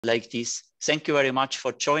like this. Thank you very much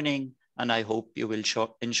for joining, and I hope you will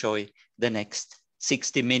enjoy the next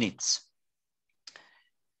 60 minutes.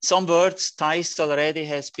 Some words, Thijs already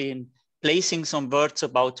has been placing some words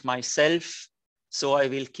about myself, so I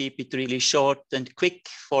will keep it really short and quick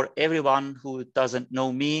for everyone who doesn't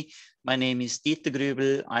know me. My name is Dieter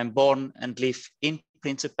Grübel. I'm born and live in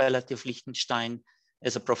Principality of Liechtenstein.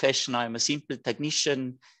 As a profession, I'm a simple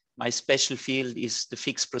technician. My special field is the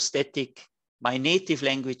fixed prosthetic. My native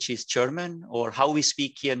language is German, or how we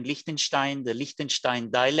speak here in Liechtenstein, the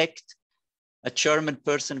Liechtenstein dialect. A German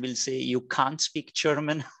person will say, you can't speak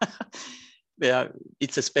German. Yeah,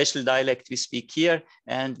 it's a special dialect we speak here,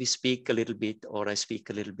 and we speak a little bit, or I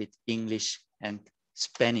speak a little bit English and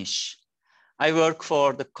Spanish. I work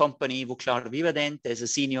for the company Ivoclar Vivadent as a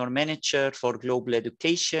senior manager for global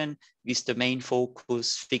education with the main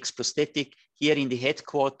focus fixed prosthetic here in the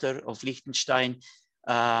headquarters of Liechtenstein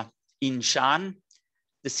in Schaan.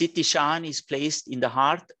 The city Schaan is placed in the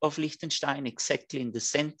heart of Liechtenstein, exactly in the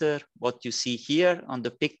center, what you see here on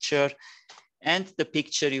the picture. And the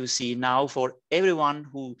picture you see now for everyone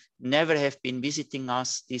who never have been visiting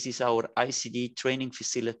us, this is our ICD training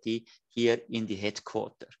facility here in the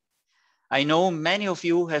headquarters. I know many of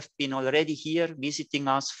you have been already here visiting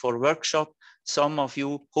us for workshop. Some of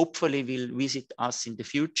you hopefully will visit us in the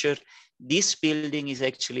future. This building is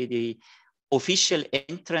actually the official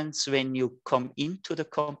entrance when you come into the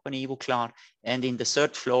company Ivoclar, and in the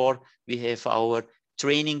third floor we have our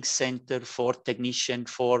training center for technicians,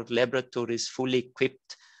 for laboratories, fully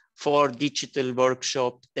equipped for digital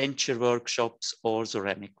workshop, denture workshops, or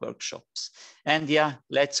ceramic workshops. And yeah,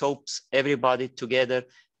 let's hope everybody together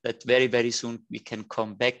that very, very soon we can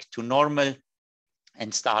come back to normal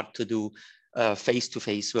and start to do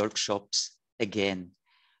face-to-face workshops again.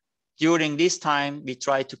 During this time, we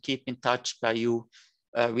try to keep in touch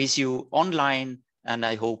with you online, and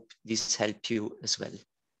I hope this helped you as well.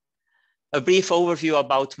 A brief overview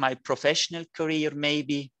about my professional career,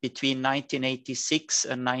 maybe. Between 1986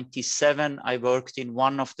 and 97, I worked in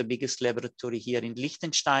one of the biggest laboratories here in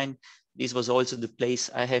Liechtenstein. This was also the place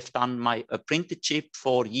I have done my apprenticeship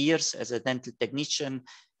for years as a dental technician.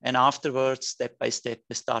 And afterwards, step by step,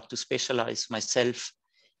 I start to specialize myself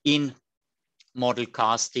in model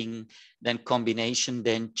casting, then combination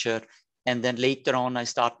denture. And then later on, I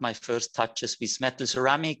start my first touches with metal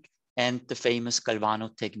ceramic and the famous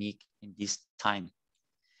Galvano technique in this time.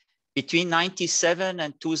 Between 97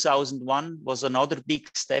 and 2001 was another big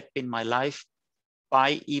step in my life.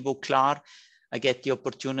 By Ivoclar, I get the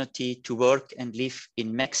opportunity to work and live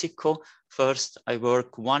in Mexico. First, I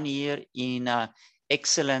work 1 year in an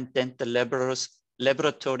excellent dental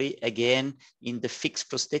laboratory, again in the fixed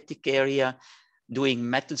prosthetic area, doing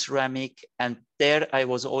metal ceramic. And there I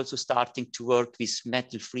was also starting to work with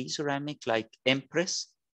metal-free ceramic like Empress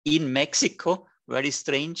in Mexico. Very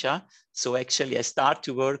strange, huh? So actually I start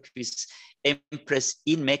to work with Empress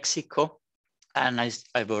in Mexico, and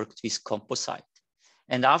I worked with composite.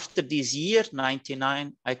 And after this year,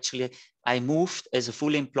 99, actually, I moved as a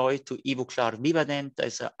full employee to Ivoclar Vivadent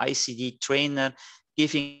as an ICD trainer,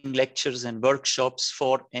 giving lectures and workshops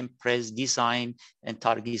for Empress Design and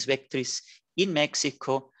Targis Vectris in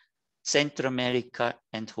Mexico, Central America,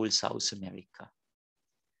 and whole South America.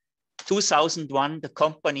 2001, the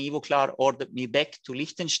company Ivoclar ordered me back to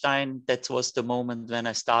Liechtenstein. That was the moment when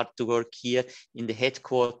I started to work here in the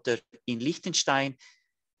headquarters in Liechtenstein,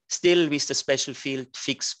 still with the special field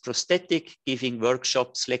fixed prosthetic, giving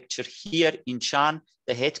workshops, lecture here in Schaan,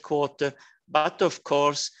 the headquarters. But of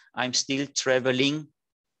course, I'm still traveling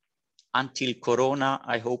until Corona.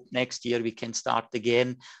 I hope next year we can start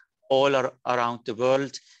again all around the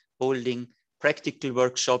world, holding practical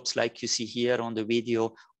workshops like you see here on the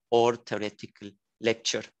video, or theoretical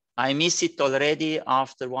lecture. I miss it already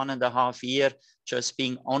after 1.5 years, just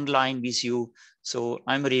being online with you. So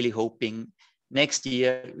I'm really hoping next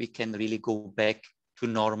year we can really go back to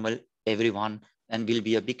normal, everyone, and will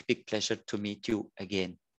be a big, big pleasure to meet you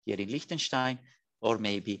again here in Liechtenstein, or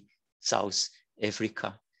maybe South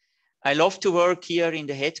Africa. I love to work here in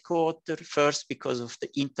the headquarters, first because of the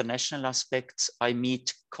international aspects. I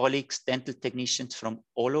meet colleagues, dental technicians from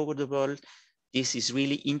all over the world. This is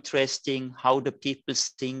really interesting, how the people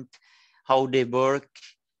think, how they work.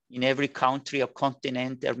 In every country or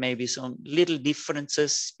continent, there may be some little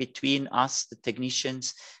differences between us, the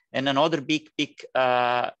technicians. And another big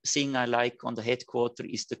thing I like on the headquarters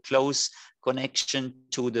is the close connection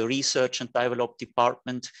to the research and development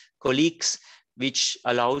department colleagues, which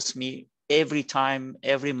allows me every time,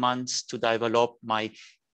 every month to develop my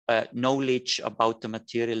knowledge about the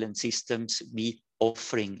material and systems we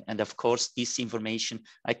offering. And of course, this information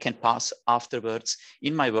I can pass afterwards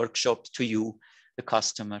in my workshop to you, the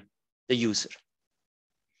customer, the user.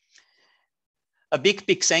 A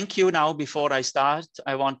big thank you now before I start.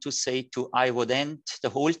 I want to say to Vivadent, the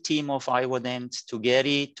whole team of Vivadent, to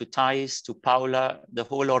Gary, to Thijs, to Paula, the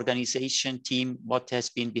whole organization team, what has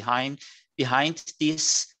been behind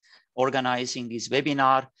this, organizing this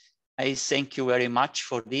webinar. I thank you very much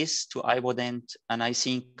for this to Vivadent, and I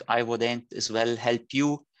think Vivadent as well help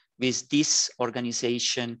you with this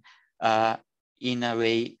organization in a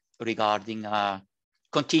way regarding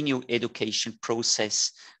continued education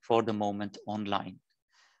process for the moment online.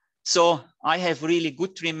 So I have really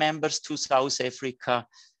good remembers to South Africa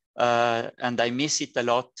and I miss it a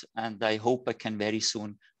lot, and I hope I can very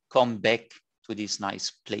soon come back to this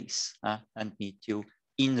nice place and meet you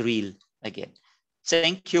in real again.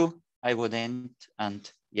 Thank you, Vivadent,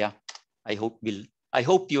 and yeah, I hope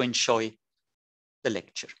you enjoy the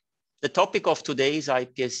lecture. The topic of today is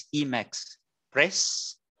IPS e.max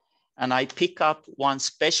press. And I pick up one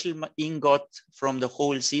special ingot from the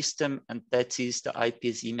whole system, and that is the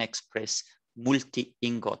IPS e.max press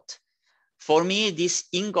multi-ingot. For me, this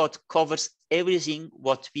ingot covers everything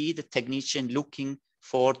what we, the technician, looking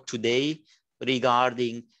for today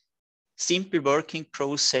regarding simple working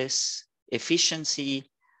process, efficiency,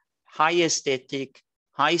 high aesthetic,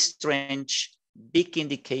 high strength, big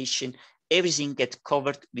indication, everything gets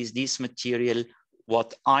covered with this material,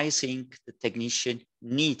 what I think the technician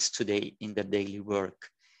needs today in their daily work.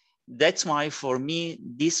 That's why for me,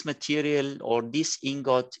 this material or this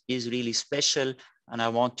ingot is really special, and I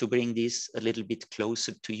want to bring this a little bit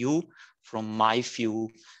closer to you from my view,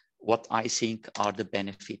 what I think are the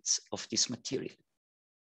benefits of this material.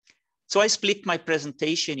 So I split my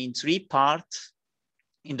presentation in 3 parts.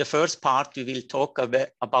 In the first part, we will talk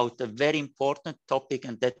about a very important topic,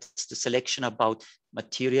 and that's the selection about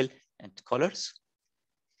material and colors.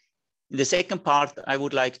 In the second part, I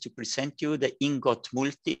would like to present you the ingot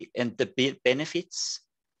multi and the benefits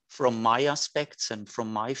from my aspects and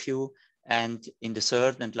from my view. And in the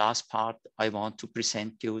third and last part, I want to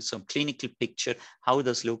present you some clinical picture. How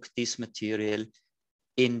does look this material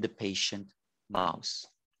in the patient mouse?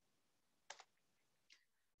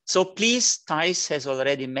 So please, Thijs has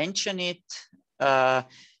already mentioned it.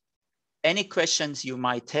 Any questions you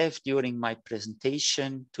might have during my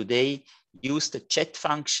presentation today, use the chat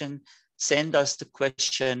function, send us the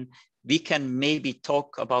question. We can maybe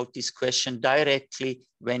talk about this question directly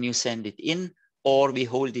when you send it in, or we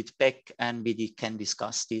hold it back and we can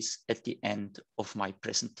discuss this at the end of my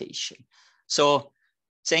presentation. So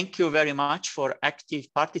thank you very much for active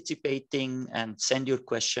participating, and send your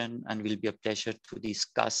question, and it will be a pleasure to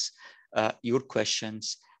discuss your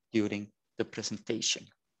questions during the presentation.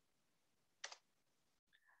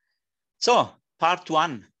 So part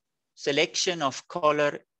 1, selection of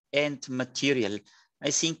color and material.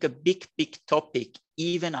 I think a big topic,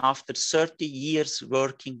 even after 30 years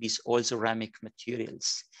working with all ceramic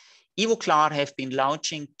materials. Ivoclar have been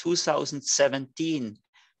launching 2017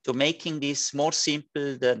 to making this more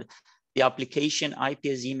simple than the application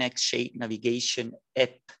IPS e.max Shade Navigation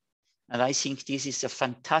app. And I think this is a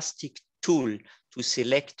fantastic tool to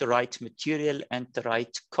select the right material and the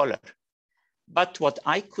right color. But what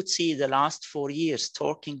I could see the last 4 years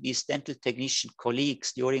talking with dental technician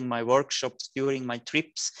colleagues during my workshops, during my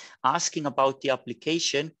trips, asking about the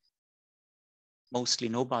application, mostly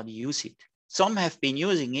nobody uses it. Some have been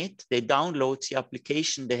using it. They download the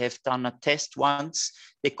application. They have done a test once.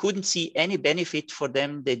 They couldn't see any benefit for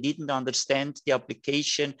them. They didn't understand the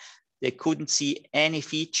application. They couldn't see any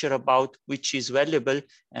feature about which is valuable,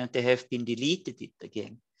 and they have been deleted it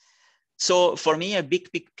again. So for me, a big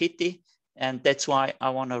pity. And that's why I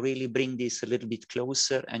want to really bring this a little bit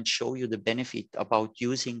closer and show you the benefit about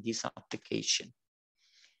using this application.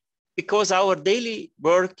 Because our daily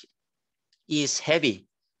work is heavy.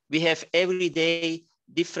 We have every day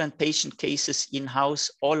different patient cases in-house,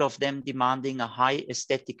 all of them demanding a high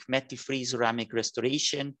aesthetic metal-free ceramic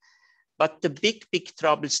restoration. But the big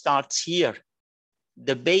trouble starts here.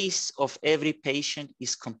 The base of every patient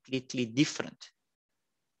is completely different.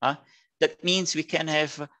 That means we can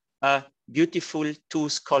have a beautiful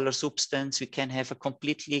tooth color substance. We can have a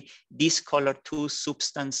completely discolored tooth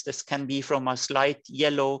substance. This can be from a slight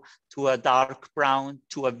yellow to a dark brown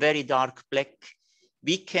to a very dark black.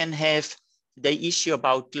 We can have the issue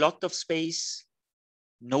about lot of space,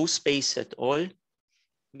 no space at all.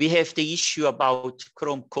 We have the issue about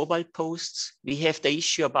chrome cobalt posts. We have the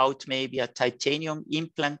issue about maybe a titanium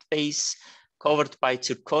implant base covered by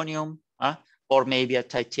zirconium, or maybe a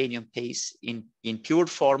titanium base in pure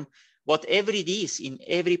form. Whatever it is, in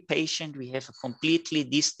every patient, we have a completely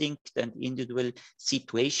distinct and individual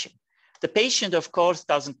situation. The patient, of course,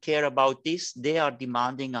 doesn't care about this. They are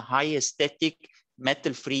demanding a high aesthetic,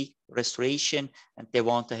 metal-free restoration, and they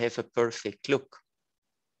want to have a perfect look.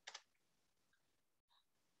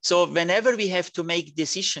 So whenever we have to make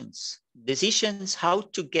decisions how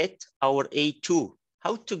to get our A2,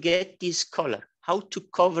 how to get this color, how to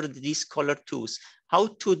cover these color tools, how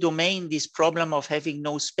to domain this problem of having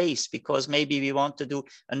no space, because maybe we want to do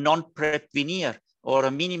a non-prep veneer or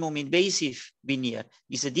a minimum invasive veneer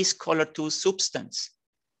is a discolor tool substance.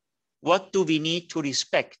 What do we need to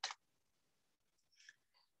respect?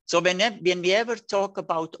 So when we ever talk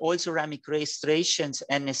about oil ceramic restorations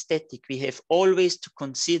and aesthetic, we have always to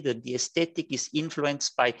consider the aesthetic is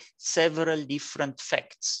influenced by several different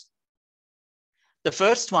facts. The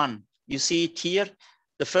first one, you see it here.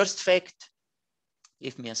 The first fact,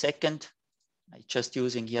 give me a second. I'm just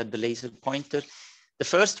using here the laser pointer. The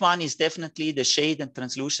first one is definitely the shade and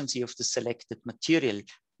translucency of the selected material.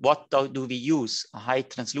 What do we use? A high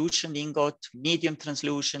translucent ingot, medium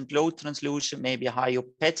translucent, low translucent, maybe a high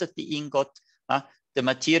opacity ingot. The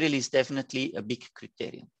material is definitely a big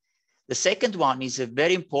criterion. The second one is a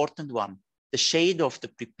very important one, the shade of the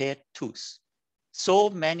prepared tooth. So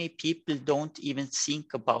many people don't even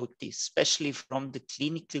think about this, especially from the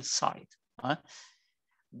clinical side.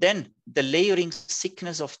 Then the layering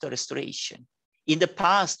thickness of the restoration. In the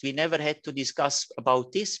past, we never had to discuss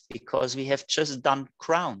about this because we have just done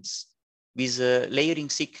crowns with a layering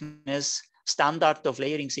thickness, standard of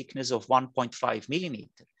layering thickness of 1.5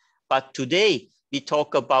 millimeter. But today we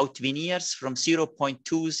talk about veneers from 0.2,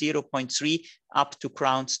 0.3 up to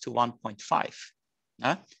crowns to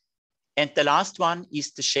 1.5. And the last one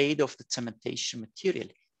is the shade of the cementation material.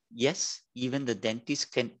 Yes, even the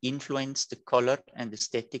dentist can influence the color and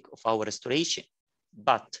aesthetic of our restoration.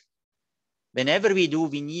 But whenever we do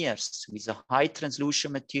veneers with a high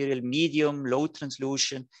translucent material, medium, low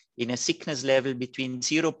translucent, in a thickness level between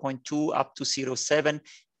 0.2 up to 0.7,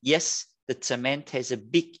 yes, the cement has a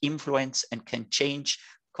big influence and can change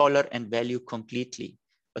color and value completely.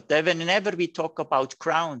 But whenever we talk about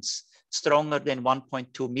crowns stronger than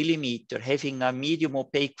 1.2 millimeter, having a medium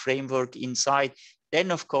opaque framework inside, then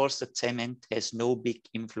of course the cement has no big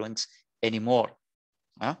influence anymore.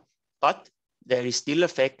 But there is still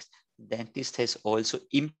effect. Dentist has also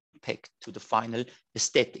impact to the final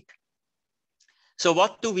aesthetic. So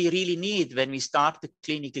what do we really need when we start the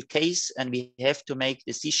clinical case and we have to make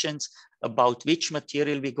decisions about which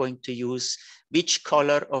material we're going to use, which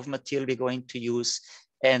color of material we're going to use,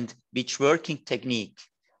 and which working technique?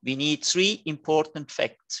 We need three important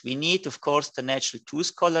facts. We need, of course, the natural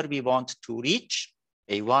tooth color we want to reach,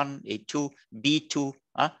 A1, A2, B2,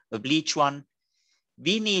 a bleach one.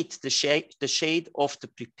 We need the shade of the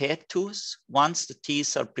prepared tooth. Once the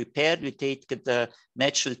teeth are prepared, we take the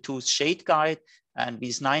natural tooth shade guide, and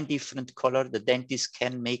with 9 different colors, the dentist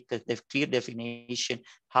can make a clear definition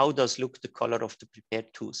how does look the color of the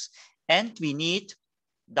prepared tooth. And we need,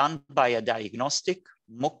 done by a diagnostic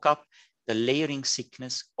mock-up, the layering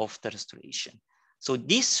thickness of the restoration. So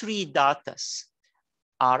these 3 data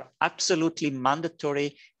are absolutely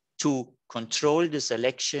mandatory to control the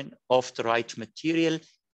selection of the right material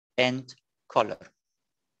and color.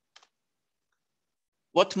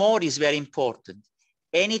 What more is very important?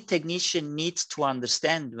 Any technician needs to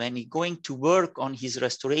understand when he's going to work on his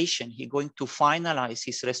restoration, he's going to finalize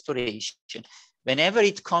his restoration. Whenever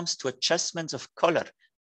it comes to adjustments of color,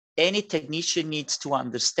 any technician needs to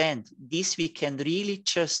understand this we can really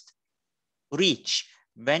just reach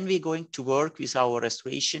when we're going to work with our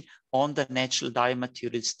restoration on the natural dye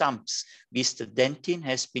material stumps, which the dentist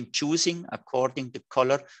has been choosing according to the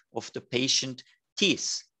color of the patient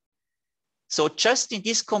teeth. So just in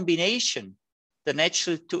this combination, the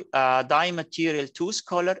natural dye material tooth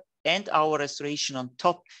color and our restoration on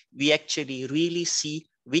top, we actually really see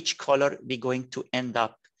which color we're going to end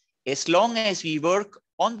up. As long as we work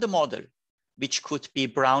on the model, which could be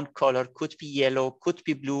brown color, could be yellow, could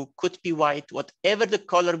be blue, could be white, whatever the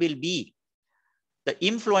color will be, the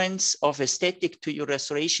influence of aesthetic to your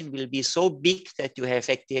restoration will be so big that you have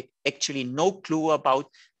actually no clue about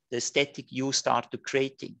the aesthetic you start to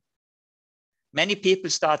creating. Many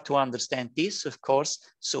people start to understand this, of course,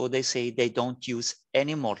 so they say they don't use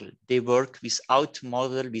any model. They work without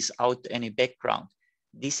model, without any background.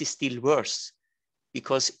 This is still worse,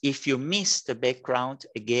 because if you miss the background,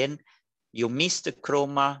 again, you miss the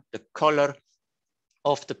chroma, the color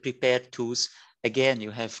of the prepared tooth. Again, you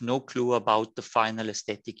have no clue about the final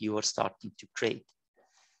aesthetic you are starting to create.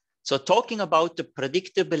 So talking about the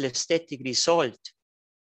predictable aesthetic result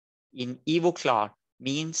in Ivoclar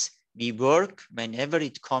means we work whenever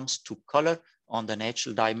it comes to color on the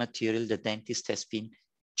natural dye material the dentist has been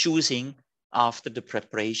choosing after the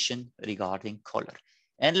preparation regarding color.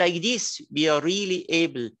 And like this, we are really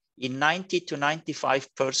able in 90 to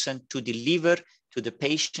 95% to deliver to the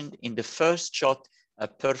patient in the first shot a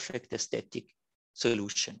perfect aesthetic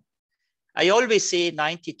solution. I always say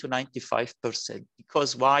 90 to 95%,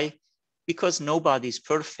 because why? Because nobody is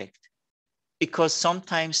perfect. Because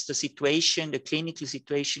sometimes the situation, the clinical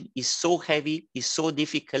situation is so heavy, is so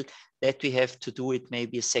difficult that we have to do it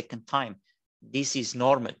maybe a second time. This is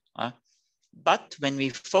normal. But when we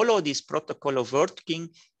follow this protocol of working,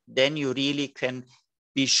 then you really can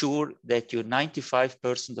be sure that your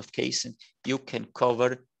 95% of cases you can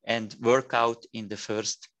cover and work out in the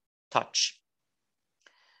first touch.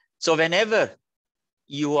 So whenever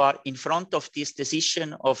you are in front of this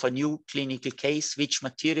decision of a new clinical case, which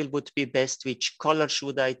material would be best, which color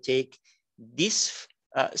should I take, these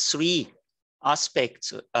three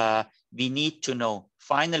aspects we need to know.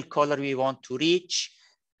 Final color we want to reach,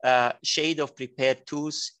 shade of prepared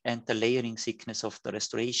tooth, and the layering thickness of the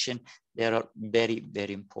restoration. They are very,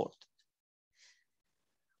 very important.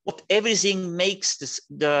 What everything makes this,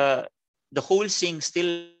 the whole thing still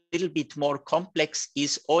a little bit more complex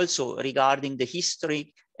is also regarding the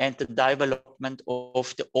history and the development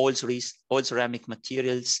of the all ceramic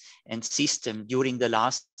materials and system during the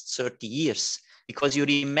last 30 years. Because you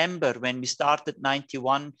remember when we started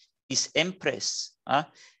 91 with Empress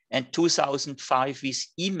and 2005 with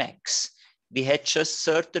IPS, we had just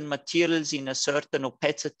certain materials in a certain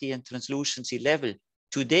opacity and translucency level.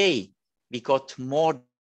 Today, we got more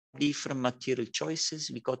different material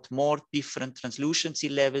choices, we got more different translucency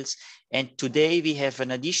levels, and today we have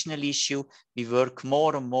an additional issue. We work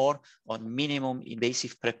more and more on minimum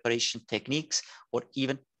invasive preparation techniques or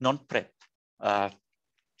even non-prep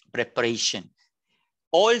preparation.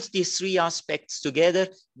 All these three aspects together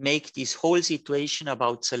make this whole situation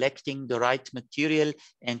about selecting the right material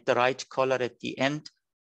and the right color at the end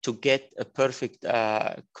to get a perfect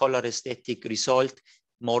color aesthetic result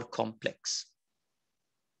more complex.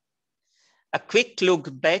 A quick look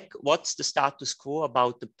back, what's the status quo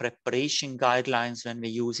about the preparation guidelines when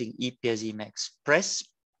we're using IPS e.max press?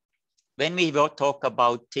 When we talk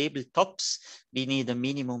about tabletops, we need a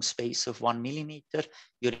minimum space of 1 millimeter.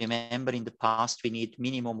 You remember in the past, we need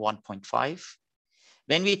minimum 1.5.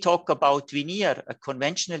 When we talk about veneer, a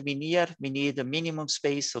conventional veneer, we need a minimum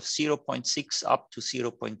space of 0.6 up to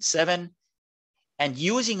 0.7. And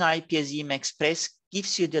using IPS e.max press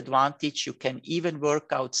gives you the advantage. You can even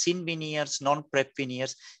work out thin veneers, non-prep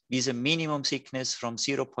veneers with a minimum thickness from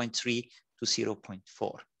 0.3 to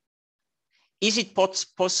 0.4. Is it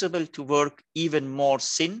possible to work even more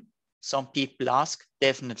thin? Some people ask,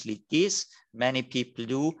 definitely it is. Many people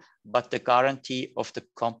do, but the guarantee of the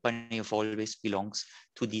company always belongs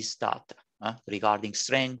to this data regarding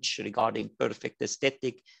strength, regarding perfect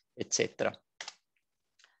aesthetic, etc.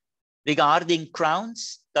 Regarding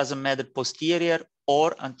crowns, doesn't matter posterior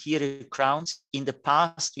or anterior crowns. In the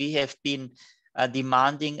past, we have been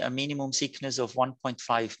demanding a minimum thickness of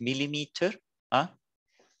 1.5 millimeter.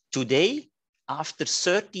 Today, after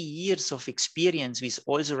 30 years of experience with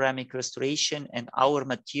all ceramic restoration and our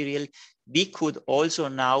material, we could also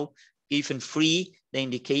now even free the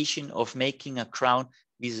indication of making a crown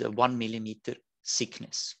with a 1 millimeter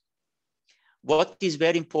thickness. What is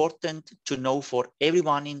very important to know for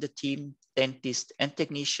everyone in the team, dentist and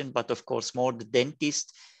technician, but of course more the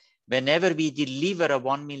dentist, whenever we deliver a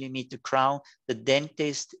 1 millimeter crown, the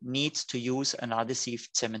dentist needs to use an adhesive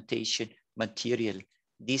cementation material.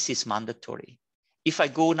 This is mandatory. If I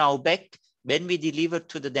go now back, when we deliver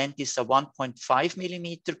to the dentist a 1.5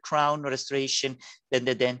 millimeter crown restoration, then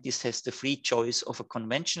the dentist has the free choice of a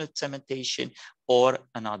conventional cementation or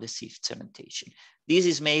an adhesive cementation. This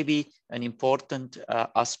is maybe an important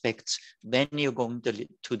aspect when you're going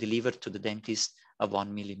to deliver to the dentist a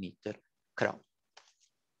 1 millimeter crown.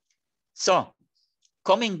 So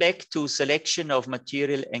coming back to selection of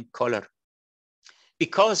material and color.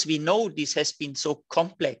 Because we know this has been so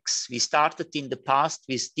complex, we started in the past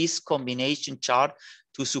with this combination chart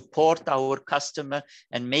to support our customer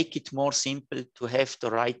and make it more simple to have the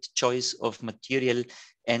right choice of material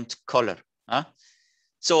and color.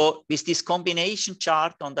 So with this combination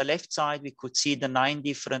chart on the left side, we could see the 9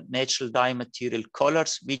 different natural dye material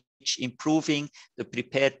colors, which improving the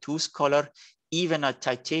prepared tooth color, even a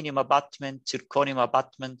titanium abutment, zirconium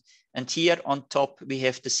abutment. And here on top, we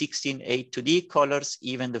have the 16 A to D colors,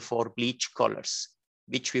 even the 4 bleach colors,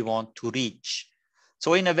 which we want to reach.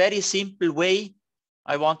 So in a very simple way,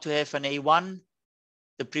 I want to have an A1.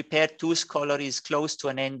 The prepared tooth color is close to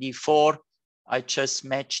an ND4. I just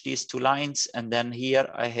match these two lines, and then here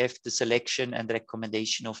I have the selection and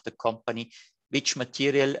recommendation of the company, which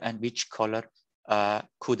material and which color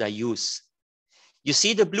could I use. You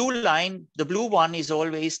see the blue line, the blue one is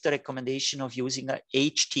always the recommendation of using a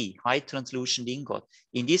HT, high translucent ingot.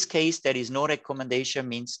 In this case, there is no recommendation,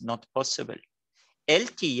 means not possible.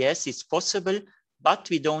 LT, yes, it's possible, but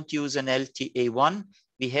we don't use an LTA1.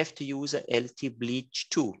 We have to use a LT bleach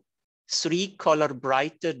 2, 3 color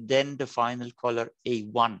brighter than the final color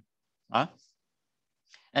A1.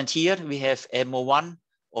 And here we have MO1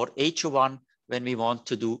 or HO1 when we want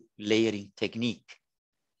to do layering technique.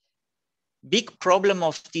 Big problem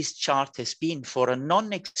of this chart has been for a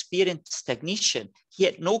non-experienced technician, he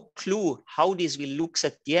had no clue how this will look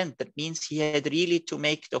at the end. That means he had really to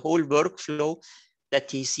make the whole workflow that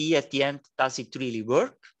he see at the end, does it really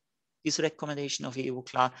work, this recommendation of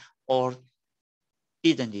Ivoclar, or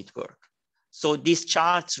didn't it work? So these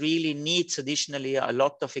charts really needs additionally a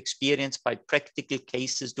lot of experience by practical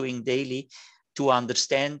cases doing daily to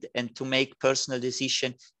understand and to make personal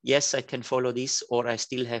decision. Yes, I can follow this, or I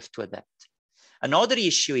still have to adapt. Another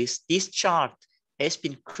issue is this chart has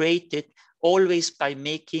been created always by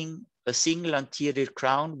making a single anterior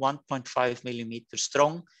crown 1.5 millimeter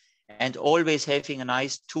strong and always having a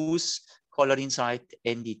nice tooth color inside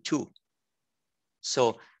ND2.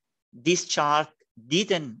 So this chart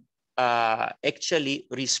didn't actually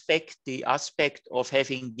respect the aspect of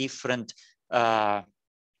having different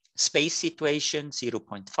space situation,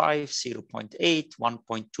 0.5, 0.8,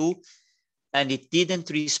 1.2. And it didn't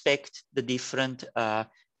respect the different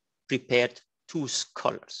prepared tooth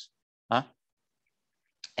colors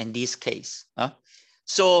in this case.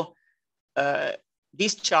 So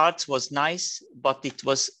this chart was nice, but it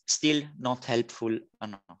was still not helpful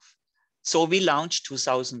enough. So we launched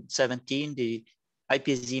 2017, the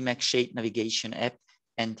IPS e.max shade navigation app,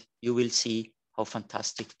 and you will see how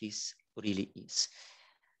fantastic this really is.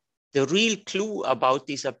 The real clue about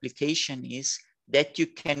this application is that you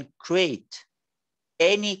can create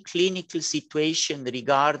any clinical situation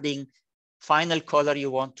regarding final color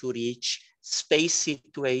you want to reach, space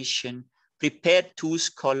situation, prepared tooth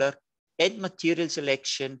color, and material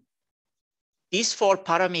selection. These 4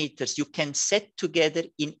 parameters you can set together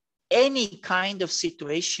in any kind of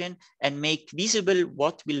situation and make visible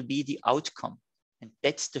what will be the outcome. And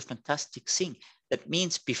that's the fantastic thing. That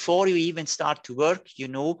means before you even start to work, you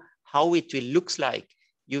know how it will look like.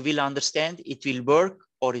 You will understand it will work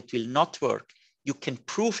or it will not work. You can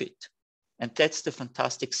prove it. And that's the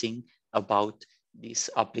fantastic thing about this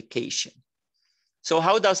application. So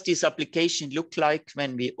how does this application look like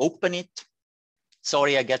when we open it?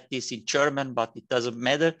 Sorry, I get this in German, but it doesn't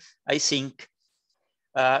matter. I think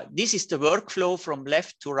this is the workflow from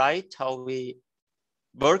left to right, how we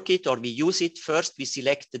work it or we use it. First, we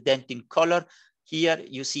select the dentin color. Here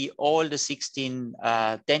you see all the 16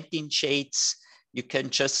 dentin shades. You can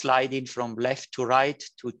just slide in from left to right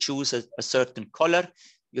to choose a certain color.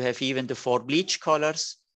 You have even the 4 bleach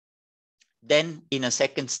colors. Then in a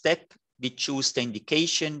second step, we choose the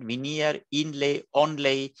indication, veneer, inlay,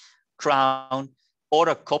 onlay, crown, or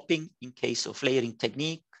a cupping in case of layering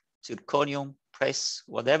technique, zirconium, press,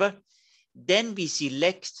 whatever. Then we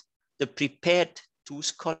select the prepared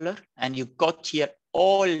tooth color, and you got here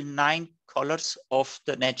all 9 colors of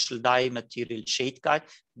the natural dye material shade guide,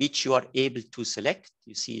 which you are able to select.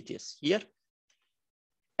 You see it is here.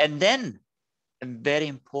 And then a very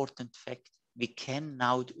important fact, we can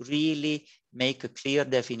now really make a clear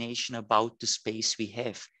definition about the space we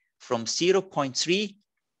have from 0.3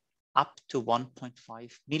 up to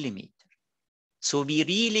 1.5 millimeter. So we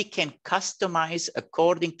really can customize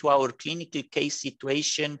according to our clinical case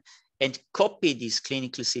situation and copy this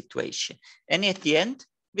clinical situation. And at the end,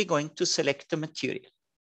 we're going to select the material.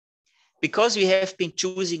 Because we have been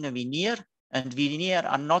choosing a veneer, and veneer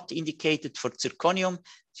are not indicated for zirconium,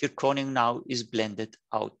 zirconium now is blended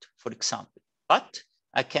out, for example. But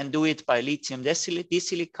I can do it by lithium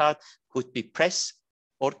disilicate, could be press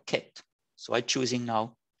or cat. So I'm choosing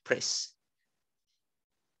now press.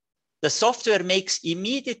 The software makes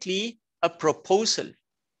immediately a proposal.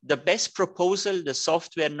 The best proposal, the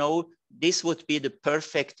software knows this would be the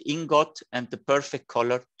perfect ingot and the perfect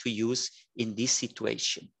color to use in this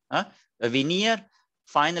situation. A veneer,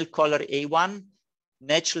 final color A1,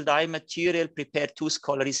 natural dye material, prepared tooth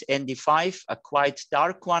color is ND5, a quite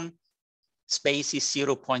dark one, space is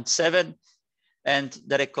 0.7, and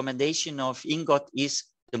the recommendation of ingot is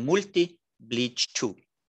the multi-bleach 2.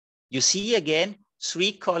 You see again,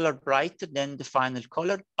 3 color brighter than the final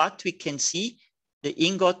color, but we can see the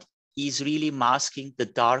ingot is really masking the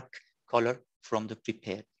dark color from the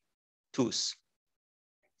prepared tooth.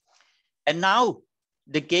 And now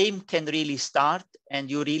the game can really start, and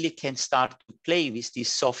you really can start to play with this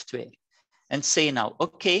software and say now,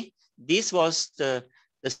 okay, this was the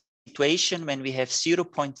situation when we have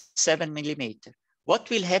 0.7 millimeter. What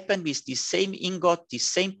will happen with the same ingot, the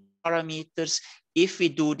same parameters, if we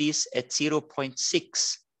do this at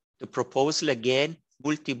 0.6? The proposal again,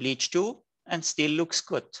 multi-bleach 2, and still looks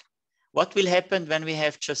good. What will happen when we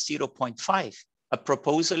have just 0.5? A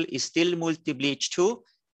proposal is still multi-bleach 2,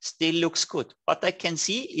 still looks good. What I can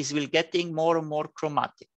see is we're getting more and more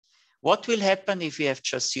chromatic. What will happen if we have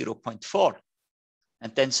just 0.4?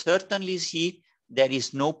 And then certainly see there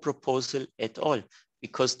is no proposal at all,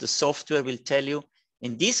 because the software will tell you,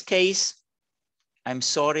 in this case, I'm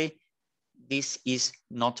sorry, this is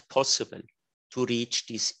not possible to reach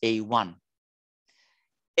this A1.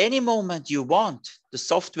 Any moment you want, the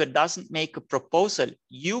software doesn't make a proposal,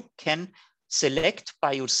 you can select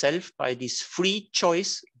by yourself, by this free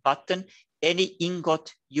choice button, any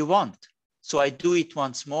ingot you want. So I do it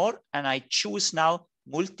once more, and I choose now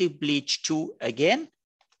multi-bleach 2 again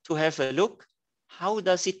to have a look. How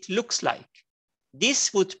does it looks like?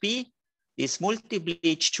 This would be this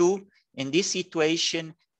multi-bleach 2 in this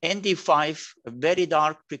situation, ND5, a very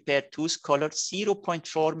dark prepared tooth color,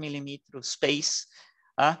 0.4 millimeter of space,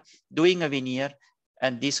 doing a veneer,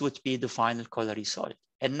 and this would be the final color result.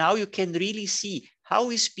 And now you can really see how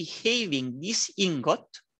is behaving this ingot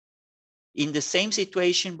in the same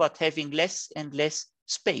situation, but having less and less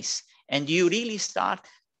space. And you really start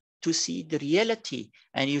to see the reality,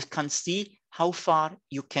 and you can see how far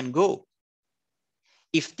you can go.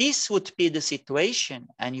 If this would be the situation,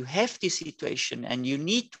 and you have this situation, and you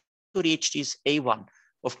need to reach this A1,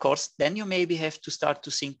 of course, then you maybe have to start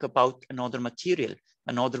to think about another material,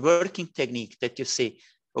 another working technique that you say,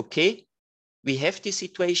 okay, we have this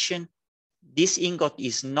situation, this ingot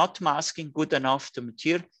is not masking good enough the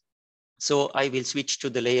material, so I will switch to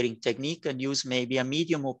the layering technique and use maybe a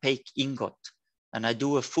medium opaque ingot, and I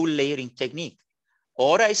do a full layering technique.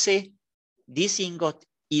 Or I say, this ingot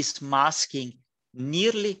is masking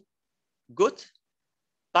nearly good,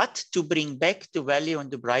 but to bring back the value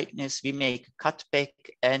and the brightness, we make a cut back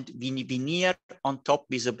and we veneer on top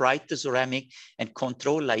with a brighter ceramic and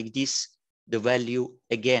control like this the value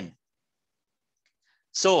again.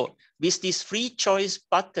 So with this free choice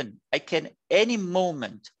button, I can any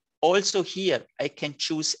moment, also here, I can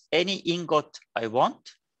choose any ingot I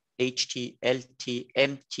want, HT, LT,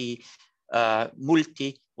 MT,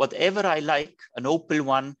 multi, whatever I like, an opal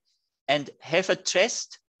one, and have a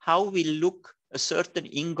test how will look a certain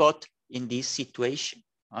ingot in this situation.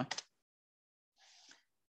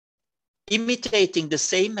 Imitating the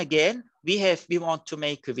same again, we want to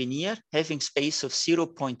make a veneer having space of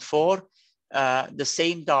 0.4, the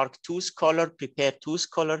same dark tooth color, prepared tooth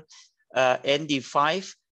color,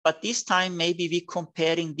 ND5, but this time maybe we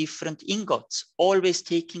comparing different ingots, always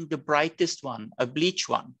taking the brightest one, a bleach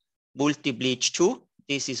one, multi-bleach 2,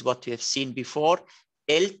 this is what we have seen before,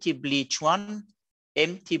 LT bleach 1,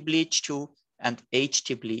 MT bleach 2, and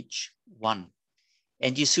HT bleach 1.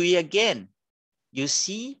 And you see again, you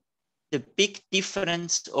see the big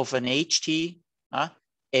difference of an HT,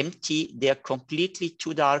 MT, they're completely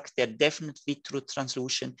too dark, they're definitely too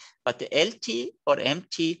translucent, but the LT or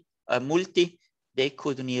MT, multi, they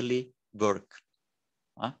could nearly work.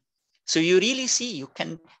 So you really see, you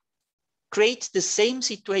can create the same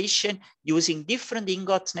situation using different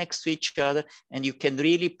ingots next to each other, and you can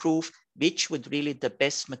really prove which would really the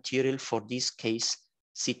best material for this case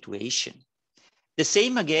situation. The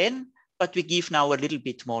same again, but we give now a little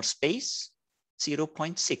bit more space,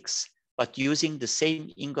 0.6, but using the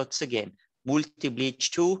same ingots again,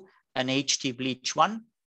 multi-bleach 2 and HT bleach 1.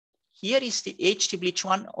 Here is the HT bleach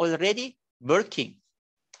 1 already working.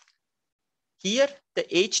 Here, the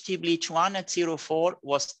HT bleach 1 at 0.4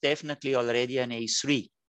 was definitely already an A3.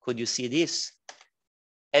 Could you see this?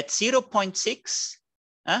 At 0.6,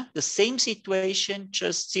 the same situation,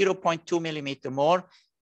 just 0.2 millimeter more,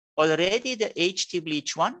 already the HT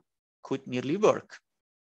bleach 1 could nearly work.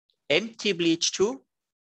 MT bleach 2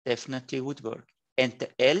 definitely would work. And the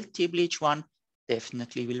LT bleach 1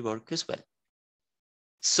 definitely will work as well.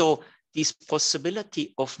 So this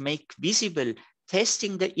possibility of make visible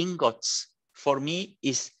testing the ingots for me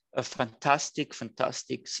is a fantastic,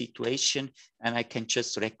 fantastic situation, and I can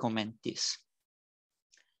just recommend this.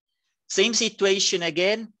 Same situation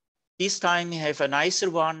again. This time we have a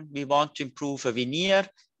nicer one. We want to improve a veneer.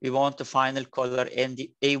 We want the final color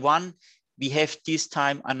A1. We have this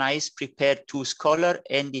time a nice prepared tooth color,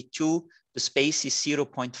 ND2. The space is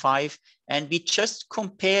 0.5. And we just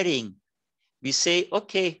comparing. We say,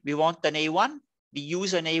 okay, we want an A1. we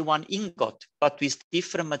use an A1 ingot, but with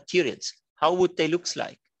different materials. How would they look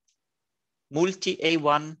like?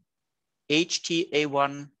 Multi-A1,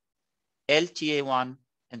 HT-A1, LTA1,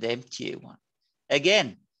 and MTA1.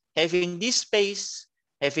 Again, having this space,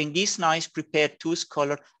 having this nice prepared tooth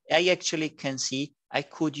color, I actually can see I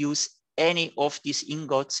could use any of these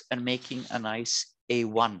ingots and making a nice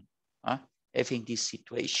A1, having this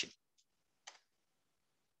situation.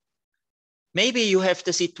 Maybe you have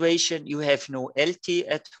the situation, you have no LT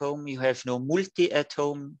at home, you have no multi at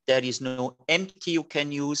home, there is no MT you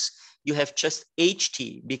can use, you have just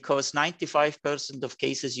HT, because 95% of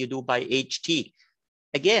cases you do by HT.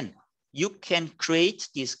 Again, you can create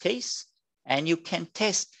this case and you can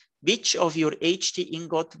test which of your HT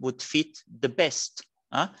ingot would fit the best.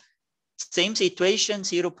 Same situation,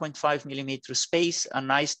 0.5 millimeter space, a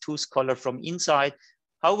nice tooth color from inside.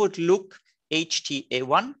 How would look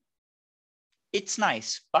HT-A1? It's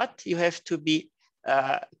nice, but you have to be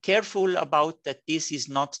careful about that this is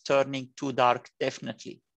not turning too dark,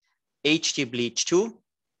 definitely. HT bleach 2,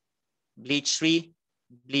 bleach 3,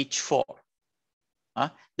 bleach 4.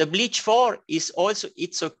 The bleach 4 is also,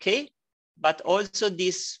 it's okay, but also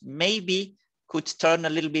this maybe could turn a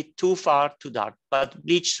little bit too far too dark. But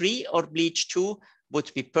bleach 3 or bleach 2 would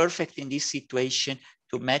be perfect in this situation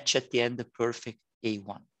to match at the end the perfect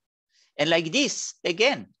A1. And like this,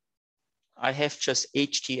 again, I have just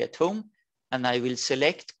HT at home and I will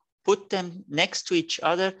select, put them next to each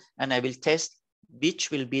other and I will test which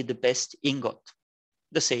will be the best ingot.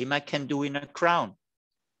 The same I can do in a crown.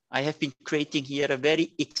 I have been creating here a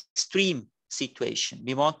very extreme situation.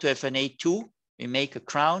 We want to have an A2, we make a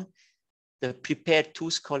crown. The prepared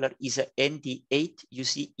tooth color is a ND8. You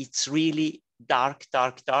see, it's really dark,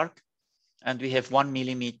 dark, dark. And we have 1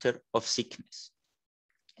 millimeter of thickness.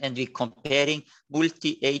 And we're comparing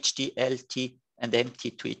multi, HT, LT, and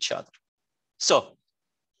MT to each other. So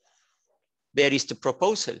where is the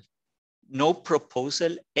proposal? No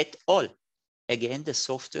proposal at all. Again, the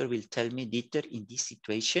software will tell me, Dieter, in this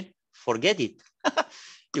situation, forget it.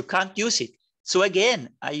 You can't use it. So again,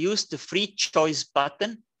 I use the free choice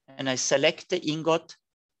button and I select the ingot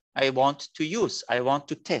I want to use, I want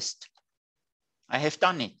to test. I have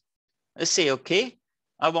done it. I say, okay,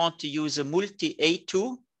 I want to use a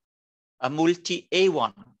multi-A2, a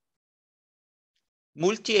multi-A1.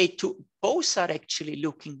 Multi-A2, both are actually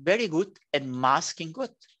looking very good and masking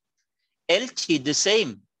good. LT, the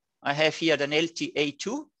same. I have here an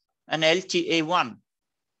LTA2 and LTA1.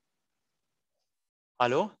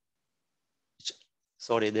 Hello?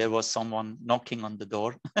 Sorry, there was someone knocking on the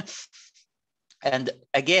door. And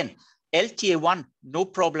again, LTA1, no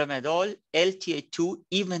problem at all. LTA2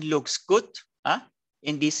 even looks good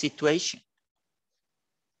in this situation.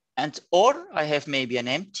 And or I have maybe an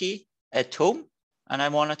MT at home and I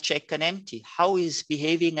want to check an MT. How is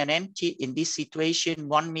behaving an MT in this situation?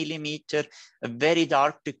 1 millimeter, a very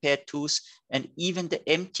dark prepared tooth, and even the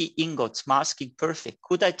MT ingots masking perfect.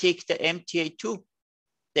 Could I take the MTA2?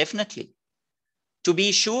 Definitely. To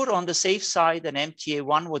be sure, on the safe side, an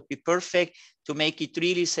MTA1 would be perfect. To make it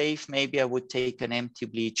really safe, maybe I would take an MT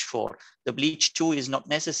bleach 4. The bleach 2 is not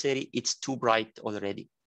necessary. It's too bright already.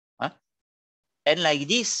 And like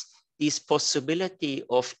this possibility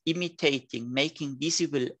of imitating, making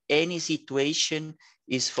visible any situation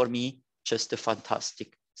is for me just a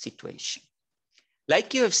fantastic situation.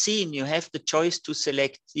 Like you have seen, you have the choice to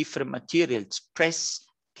select different materials, press,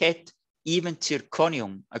 cat, even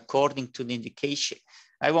zirconium, according to the indication.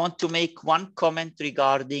 I want to make one comment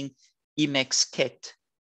regarding IPS cat.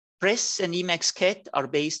 Press and IPS cat are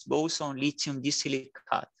based both on lithium disilicate.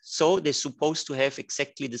 So they're supposed to have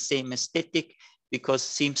exactly the same aesthetic because it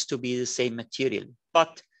seems to be the same material.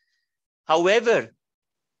 But however,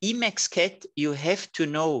 IPS cat, you have to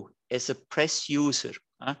know as a press user,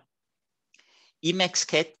 IPS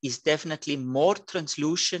cat is definitely more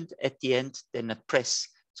translucent at the end than a press.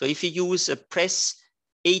 So if you use a press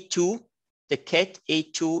A2, the cat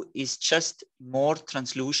A2 is just more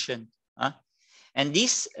translucent. And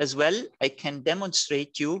this as well, I can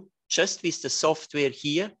demonstrate you just with the software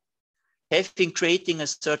here, having creating a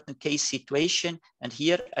certain case situation. And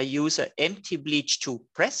here I use an empty bleach 2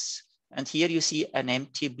 press. And here you see an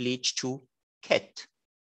empty bleach 2 cat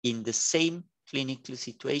in the same clinical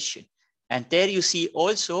situation. And there you see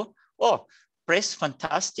also, oh, press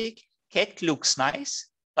fantastic, cat looks nice,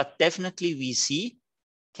 but definitely we see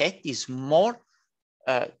cat is more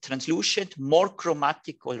translucent, more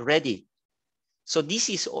chromatic already. So this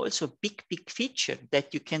is also a big, big feature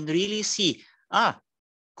that you can really see,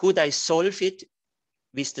 could I solve it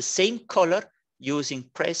with the same color using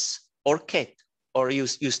press or cat? Or you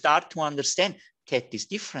start to understand cat is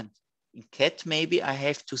different. In CAD, maybe I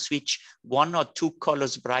have to switch 1 or 2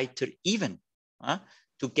 colors brighter even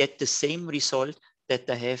to get the same result that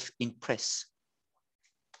I have in press.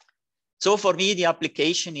 So for me, the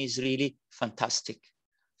application is really fantastic.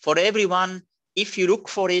 For everyone, if you look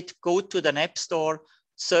for it, go to the App Store,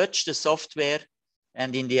 search the software,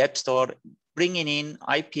 and in the App Store, bringing in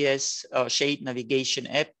IPS shade navigation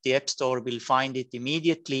app, the App Store will find it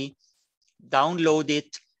immediately, download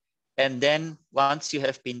it, and then once you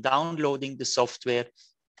have been downloading the software,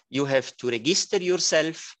 you have to register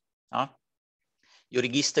yourself. You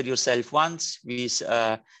register yourself once with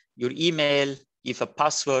your email, give a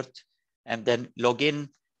password, and then log in.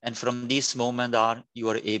 And from this moment on, you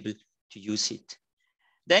are able to use it.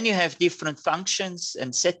 Then you have different functions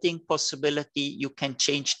and setting possibility. You can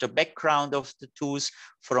change the background of the tools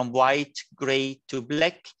from white, gray to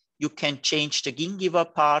black. You can change the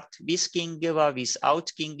gingiva part with gingiva,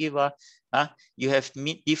 without gingiva. You have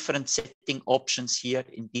different setting options here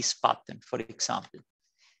in this button, for example.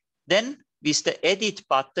 Then with the edit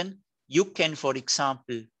button, you can, for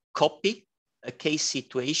example, copy a case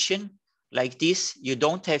situation like this. You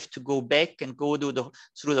don't have to go back and go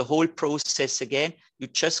through the whole process again. You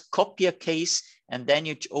just copy a case and then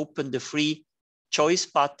you open the free choice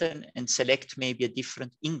button and select maybe a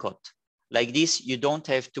different ingot. Like this, you don't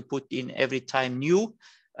have to put in every time new,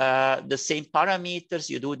 the same parameters.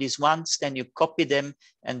 You do this once, then you copy them,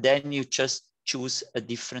 and then you just choose a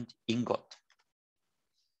different ingot.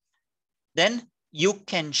 Then you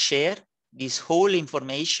can share this whole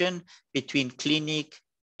information between clinic,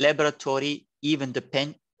 laboratory, even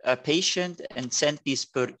the patient, and send this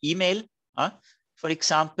per email, for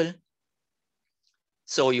example.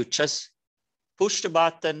 So you just push the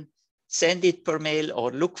button, send it per mail,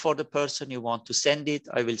 or look for the person you want to send it.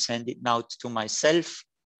 I will send it now to myself,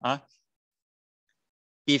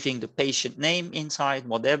 giving the patient name inside,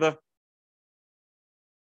 whatever.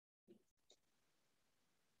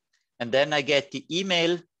 And then I get the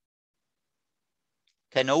email,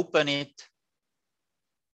 can open it,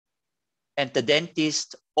 and the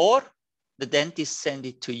dentist send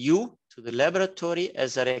it to you, to the laboratory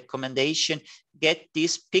as a recommendation. Get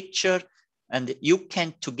this picture, and you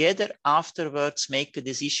can together afterwards make a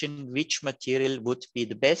decision which material would be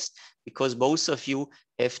the best, because both of you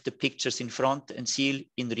have the pictures in front and see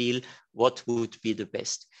in real what would be the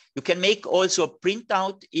best. You can make also a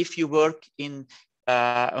printout if you work in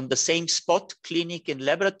on the same spot, clinic and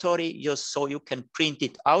laboratory, just so you can print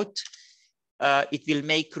it out. It will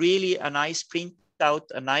make really a nice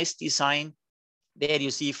printout, a nice design. There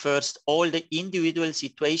you see first all the individual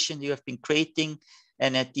situations you have been creating.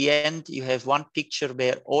 And at the end, you have one picture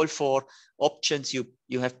where all 4 options you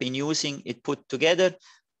have been using it put together,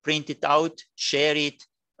 print it out, share it.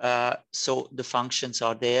 So the functions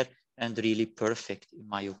are there and really perfect, in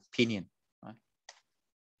my opinion.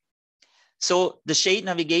 So the shade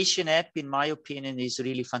navigation app, in my opinion, is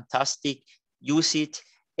really fantastic. Use it.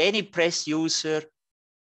 Any press user,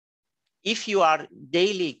 if you are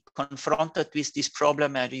daily confronted with this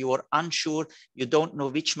problem and you are unsure, you don't know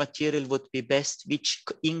which material would be best, which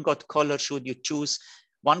ingot color should you choose,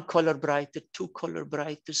 1 color brighter, 2 color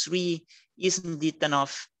brighter, 3, isn't it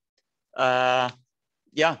enough? Yeah,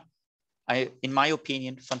 in my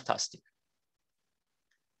opinion, fantastic.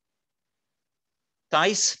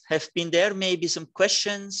 Guys, have been there maybe some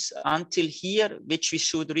questions until here, which we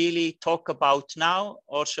should really talk about now,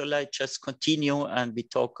 or shall I just continue and we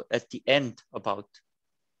talk at the end about?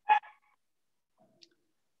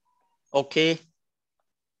 Okay,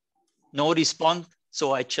 no response,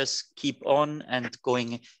 so I just keep on and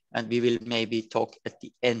going, and we will maybe talk at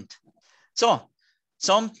the end. So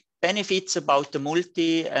some benefits about the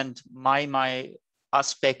multi and my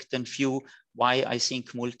aspect and view why I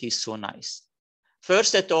think multi is so nice.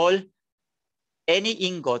 First at all, any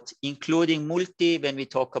ingot, including multi, when we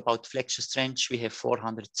talk about flexure strength, we have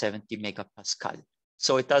 470 megapascal.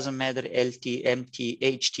 So it doesn't matter LT, MT,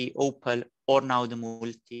 HT, Opal, or now the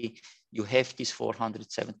multi, you have this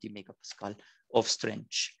 470 megapascal of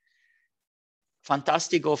strength.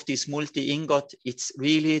 Fantastic of this multi ingot, it's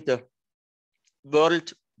really the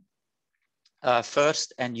world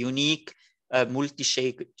first and unique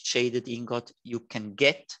multi-shaded ingot you can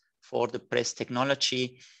get for the press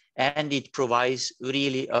technology, and it provides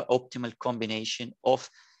really an optimal combination of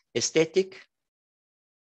aesthetic,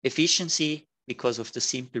 efficiency because of the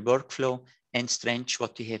simple workflow, and strength,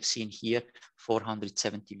 what we have seen here,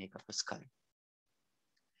 470 megapascal.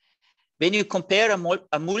 When you compare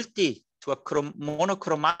a multi to a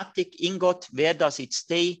monochromatic ingot, where does it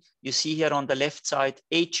stay? You see here on the left side,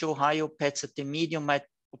 HO, high opacity, medium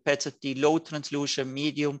opacity, low translution,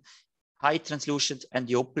 medium, high translucent, and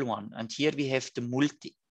the opal one. And here we have the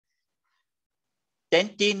multi.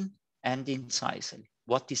 Dentin and incisal.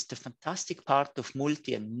 What is the fantastic part of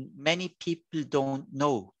multi, and many people don't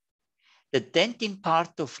know? The dentin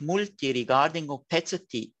part of multi regarding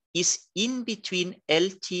opacity is in between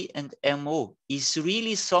LT and MO, is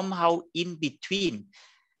really somehow in between.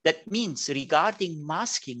 That means regarding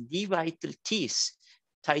masking, D-vital teeth,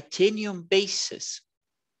 titanium bases,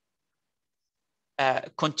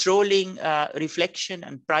 controlling reflection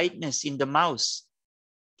and brightness in the mouse,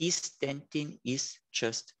 this dentin is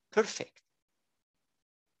just perfect.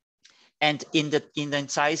 And in the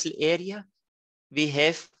incisal area, we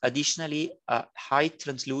have additionally a high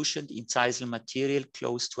translucent incisal material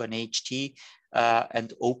close to an HT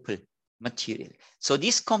and opal material. So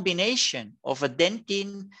this combination of a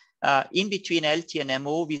dentin in between LT and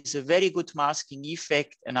MO with a very good masking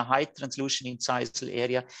effect and a high translucent incisal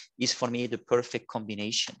area is for me the perfect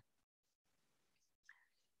combination.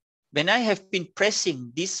 When I have been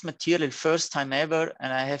pressing this material first time ever,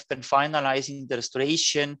 and I have been finalizing the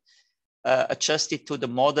restoration, adjusted to the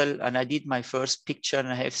model, and I did my first picture and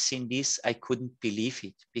I have seen this, I couldn't believe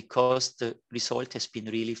it because the result has been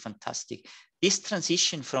really fantastic. This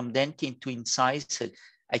transition from dentin to incisal,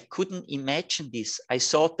 I couldn't imagine this. I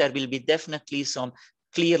thought there will be definitely some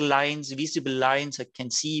clear lines, visible lines I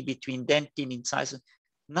can see between dentin and incisal,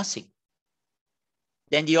 nothing.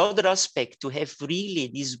 Then the other aspect, to have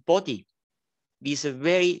really this body with a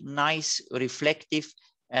very nice reflective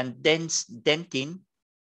and dense dentin,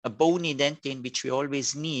 a bony dentin, which we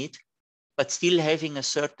always need, but still having a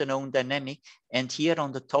certain own dynamic. And here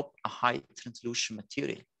on the top, a high translucent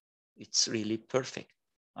material. It's really perfect.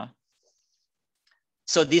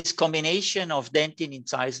 So this combination of dentin and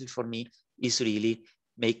incisal for me is really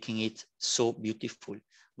making it so beautiful.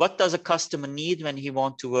 What does a customer need when he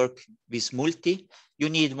wants to work with multi? You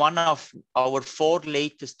need one of our 4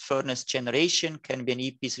 latest furnace generation, can be an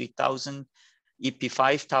EP 3000, EP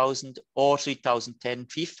 5000 or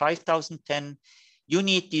 3010, 5010. You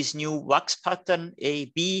need this new wax pattern A,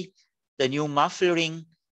 B, the new muffle ring,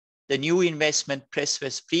 the new investment press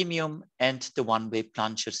west premium, and the one-way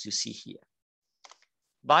plungers you see here.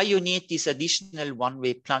 Why you need this additional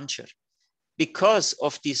one-way plunger? Because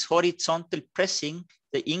of this horizontal pressing,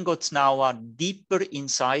 the ingots now are deeper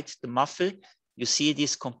inside the muffle. You see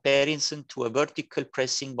this comparison to a vertical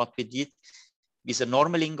pressing, what we did with a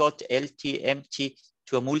normal ingot, LT, empty,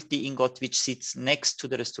 to a multi-ingot, which sits next to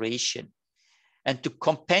the restoration. And to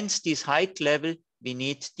compensate this height level, we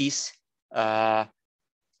need this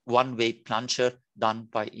one-way plunger done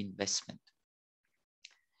by investment.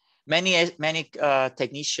 Many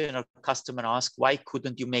technician or customer ask, why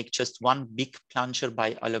couldn't you make just one big plunger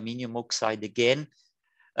by aluminum oxide again?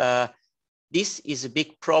 This is a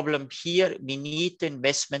big problem here. We need the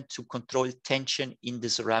investment to control tension in the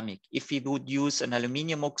ceramic. If we would use an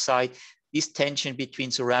aluminum oxide, this tension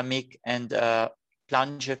between ceramic and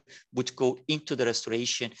plunger would go into the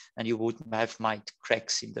restoration and you would have mild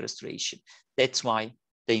cracks in the restoration. That's why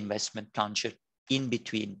the investment plunger in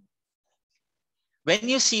between. When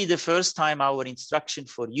you see the first time our instruction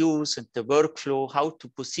for use and the workflow, how to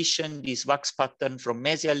position this wax pattern from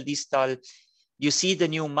mesial distal, you see the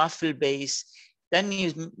new muffle base, then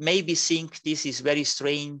you maybe think this is very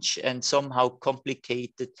strange and somehow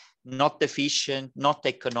complicated, not efficient, not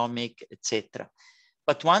economic, etc.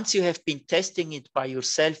 But once you have been testing it by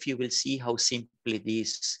yourself, you will see how simple it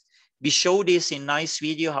is. We show this in nice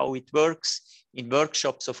video, how it works in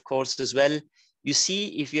workshops, of course, as well. You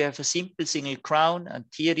see, if you have a simple single crown,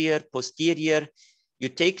 anterior, posterior, you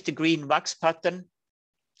take the green wax pattern,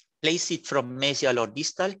 place it from mesial or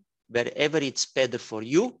distal, wherever it's better for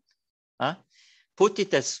you. Put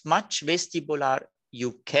it as much vestibular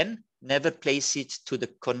you can, never place it to the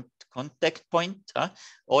contact point,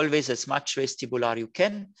 always as much vestibular you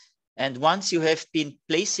can. And once you have been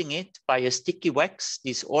placing it by a sticky wax,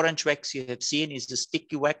 this orange wax you have seen is the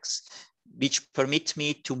sticky wax, which permits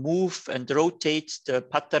me to move and rotate the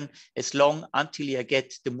pattern as long until I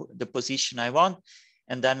get the position I want.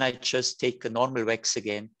 And then I just take a normal wax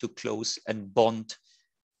again to close and bond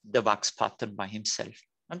the wax pattern by himself.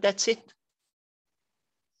 And that's it.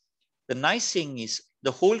 The nice thing is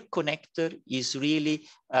the whole connector is really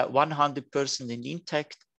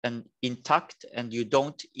 100% intact and you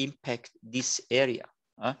don't impact this area.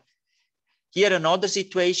 Here, another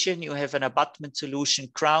situation, you have an abutment solution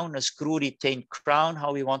crown, a screw retained crown,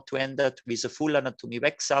 how we want to end up with a full anatomy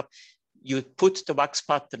wax up. You put the wax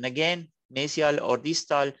pattern again, mesial or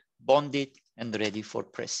distal, bond it and ready for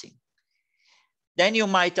pressing. Then you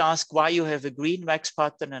might ask why you have a green wax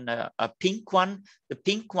pattern and a pink one. The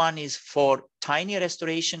pink one is for tiny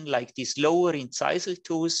restoration like these lower incisal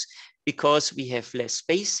tools because we have less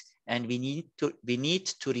space and we need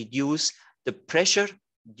to reduce the pressure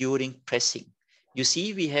during pressing. You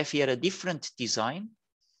see, we have here a different design,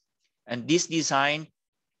 and this design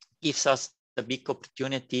gives us the big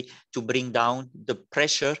opportunity to bring down the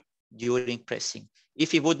pressure during pressing.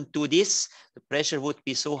 If we wouldn't do this, the pressure would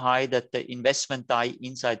be so high that the investment die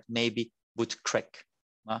inside maybe would crack.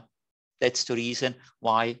 That's the reason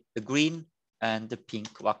why the green and the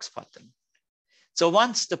pink wax pattern. So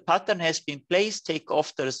once the pattern has been placed, take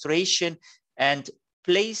off the restoration and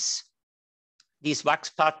place this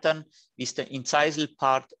wax pattern with the incisal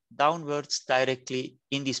part downwards directly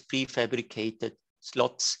in these prefabricated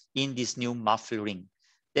slots in this new muffle ring.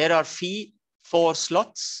 There are 4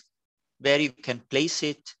 slots where you can place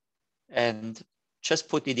it and just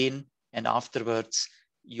put it in, and afterwards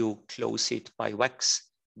you close it by wax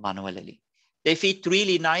manually. They fit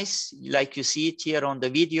really nice, like you see it here on the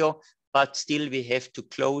video, but still we have to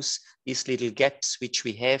close these little gaps which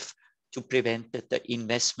we have to prevent that the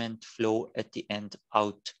investment flow at the end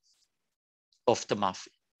out of the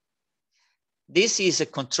muffle. This is a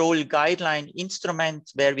control guideline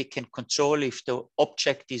instrument where we can control if the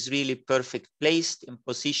object is really perfect placed in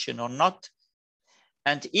position or not.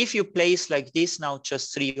 And if you place like this now,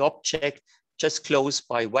 just 3 objects, just close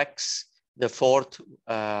by wax the 4th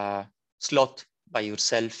slot by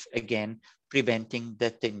yourself again, preventing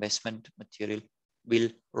that the investment material will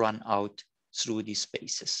run out through these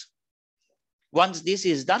spaces. Once this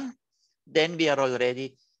is done, then we are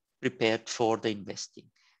already prepared for the investing.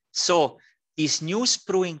 So this new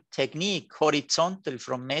spruing technique, horizontal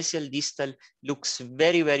from mesial distal, looks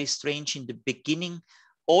very, very strange in the beginning.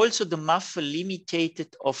 Also the muffle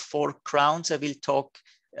limited of 4 crowns, I will talk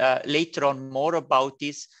later on more about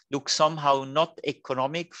this, looks somehow not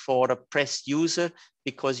economic for a press user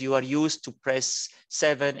because you are used to press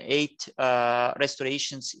 7, 8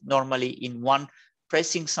 restorations normally in one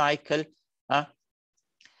pressing cycle.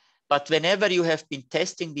 But whenever you have been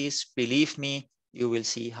testing this, believe me, you will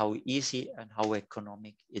see how easy and how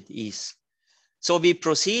economic it is. So we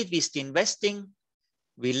proceed with the investing.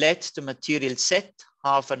 We let the material set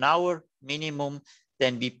half an hour minimum.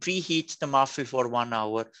 Then we preheat the muffle for 1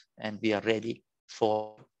 hour and we are ready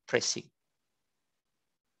for pressing.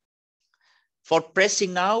 For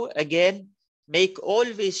pressing now, again, make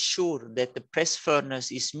always sure that the press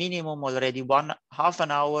furnace is minimum already half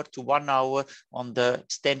an hour to 1 hour on the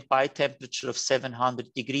standby temperature of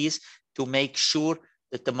 700 degrees to make sure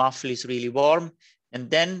that the muffle is really warm. And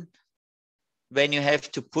then when you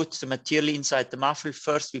have to put the material inside the muffle,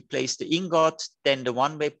 first we place the ingot, then the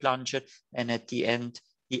one-way plunger, and at the end,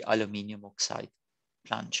 the aluminum oxide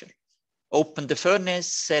plunger. Open the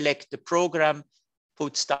furnace, select the program,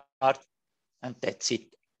 put start, and that's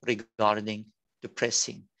it regarding the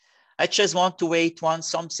pressing. I just want to wait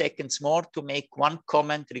some seconds more to make one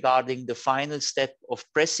comment regarding the final step of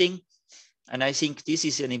pressing. And I think this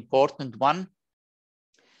is an important one.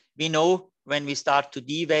 We know when we start to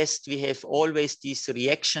devest, we have always this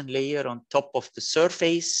reaction layer on top of the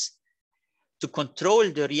surface. To control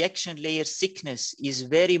the reaction layer thickness is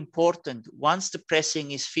very important. Once the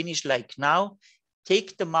pressing is finished like now,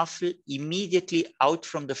 take the muffle immediately out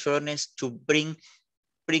from the furnace to bring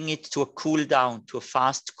it to a cool down, to a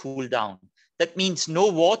fast cool down. That means no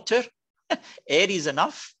water, air is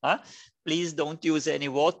enough. Please don't use any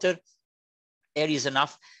water, air is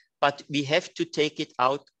enough. But we have to take it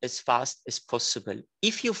out as fast as possible.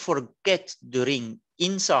 If you forget the ring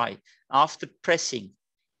inside after pressing,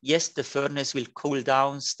 yes, the furnace will cool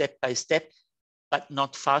down step by step, but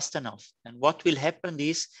not fast enough. And what will happen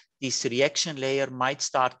is this reaction layer might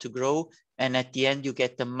start to grow, and at the end you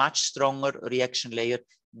get a much stronger reaction layer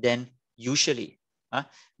than usually.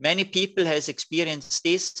 Many people has experienced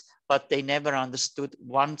this, but they never understood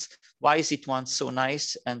why is it once so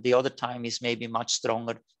nice and the other time is maybe much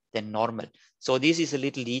stronger than normal. So this is a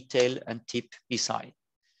little detail and tip beside.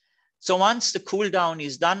 So once the cool down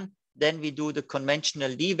is done, then we do the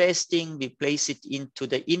conventional devesting. We place it into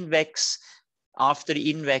the InVex. After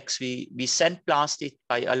InVex, we sandblast it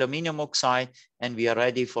by aluminum oxide, and we are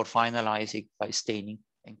ready for finalizing by staining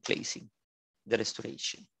and glazing the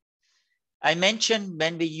restoration. I mentioned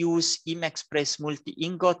when we use IPS Press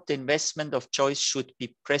multi-ingot, the investment of choice should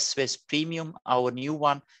be PressWest Premium, our new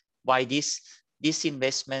one. Why this? This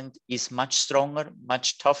investment is much stronger,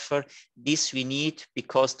 much tougher. This we need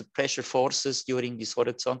because the pressure forces during this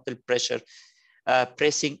horizontal pressure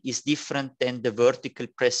pressing is different than the vertical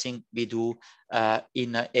pressing we do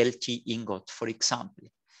in a LT ingot, for example.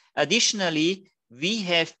 Additionally, we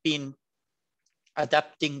have been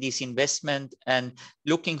adapting this investment and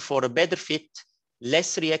looking for a better fit,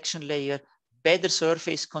 less reaction layer, better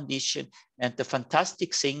surface condition. And the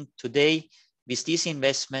fantastic thing today with this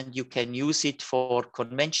investment, you can use it for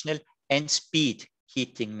conventional and speed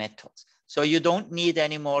heating methods. So you don't need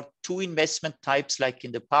anymore two investment types like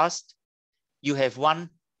in the past. You have one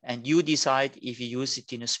and you decide if you use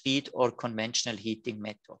it in a speed or conventional heating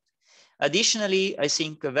method. Additionally, I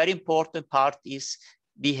think a very important part is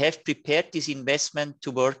we have prepared this investment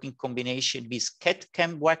to work in combination with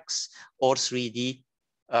CAD/CAM wax or 3D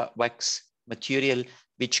wax material,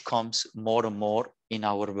 which comes more and more in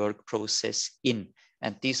our work process in.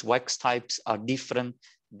 And these wax types are different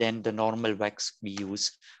than the normal wax we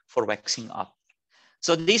use for waxing up.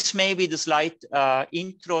 So this may be the slide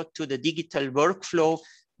intro to the digital workflow.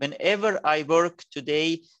 Whenever I work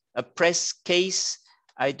today, a press case,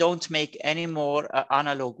 I don't make any more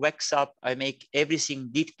analog wax up. I make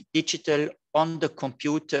everything digital on the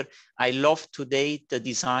computer. I love today the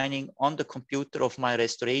designing on the computer of my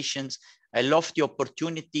restorations. I love the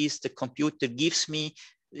opportunities the computer gives me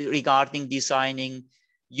regarding designing,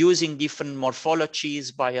 using different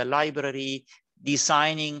morphologies by a library,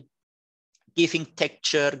 designing, giving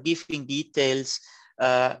texture, giving details.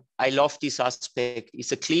 I love this aspect.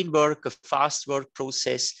 It's a clean work, a fast work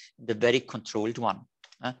process, the very controlled one.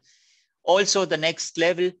 Also, the next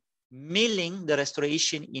level, milling the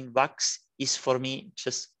restoration in wax is for me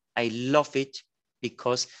just, I love it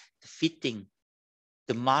because the fitting,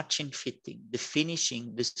 the margin fitting, the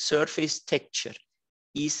finishing, the surface texture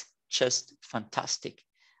is just fantastic.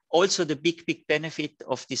 Also, the big benefit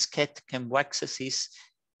of this CAD/CAM waxes is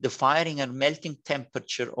the firing and melting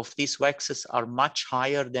temperature of these waxes are much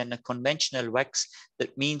higher than a conventional wax.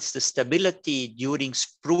 That means the stability during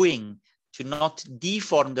spruing to not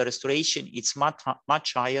deform the restoration, it's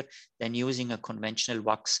much higher than using a conventional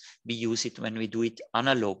wax. We use it when we do it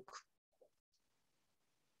analog.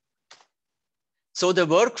 So the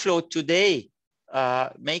workflow today,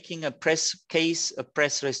 making a press case, a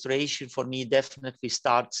press restoration for me definitely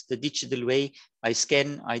starts the digital way. I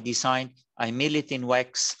scan, I design, I mill it in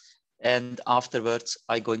wax, and afterwards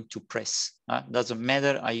I go into press. Doesn't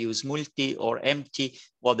matter, I use multi or empty,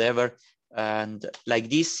 whatever. And like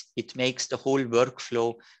this, it makes the whole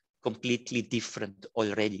workflow completely different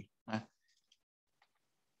already.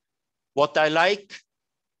 What I like,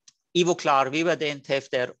 Ivoclar Vivadent have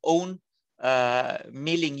their own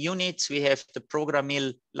milling units. We have the program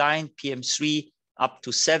mill line PM3 up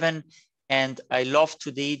to 7. And I love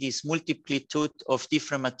today this multitude of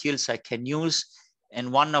different materials I can use.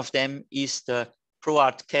 And one of them is the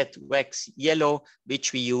ProArt CAD Wax Yellow,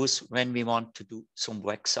 which we use when we want to do some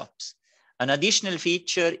wax ups. An additional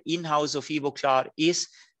feature in-house of Ivoclar is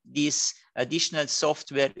this additional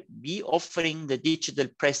software we offering the digital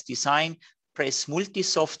press design, press multi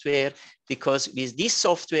software, because with this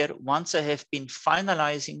software, once I have been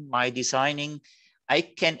finalizing my designing, I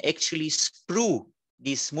can actually sprue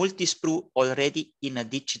this multi-sprue already in a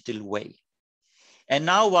digital way. And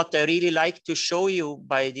now what I really like to show you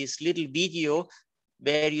by this little video,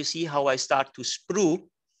 where you see how I start to sprue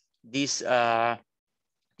this,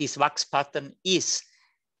 this wax pattern is,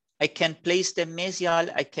 I can place them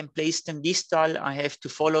mesial, I can place them distal, I have to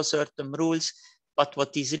follow certain rules. But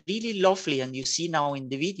what is really lovely, and you see now in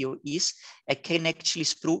the video, is I can actually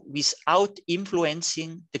sprue without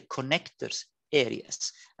influencing the connectors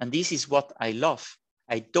areas. And this is what I love.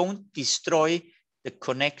 I don't destroy the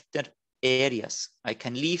connector areas. I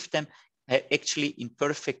can leave them actually in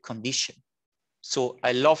perfect condition. So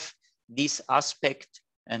I love this aspect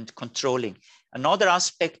and controlling. Another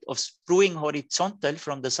aspect of sprueing horizontal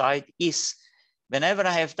from the side is whenever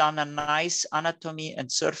I have done a nice anatomy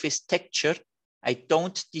and surface texture, I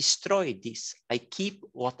don't destroy this. I keep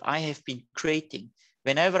what I have been creating.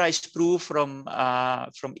 Whenever I sprue from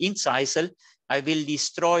incisal, I will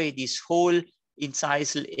destroy this whole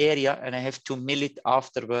incisal area and I have to mill it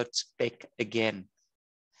afterwards back again.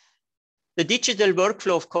 The digital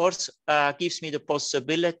workflow, of course, gives me the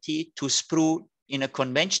possibility to sprue in a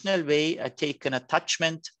conventional way. I take an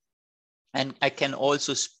attachment and I can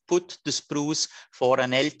also put the sprues for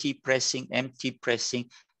an LT pressing, MT pressing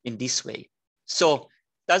in this way. So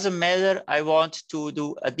doesn't matter, I want to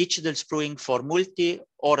do a digital sprueing for multi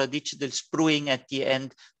or a digital sprueing at the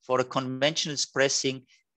end for a conventional pressing.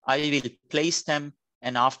 I will place them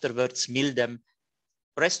and afterwards mill them,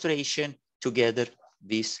 restoration together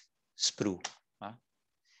with sprue.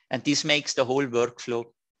 And this makes the whole workflow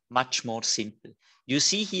much more simple. You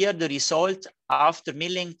see here the result after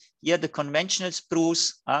milling, here the conventional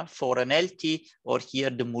sprues for an LT, or here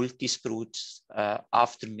the multi sprues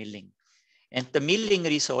after milling. And the milling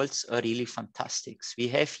results are really fantastic. We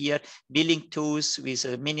have here milling tools with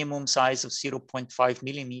a minimum size of 0.5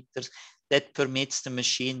 millimeters that permits the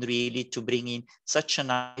machine really to bring in such a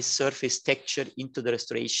nice surface texture into the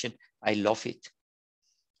restoration. I love it.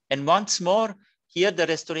 And once more, here the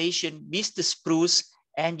restoration with the sprues,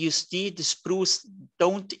 and you see the sprues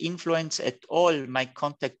don't influence at all my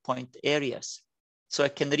contact point areas. So I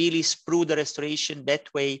can really sprue the restoration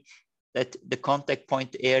that way that the contact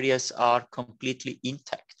point areas are completely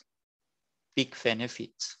intact. Big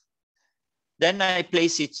benefits. Then I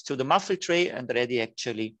place it to the muffle tray and ready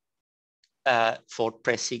actually for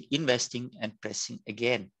pressing, investing and pressing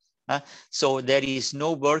again. So there is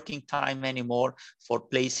no working time anymore for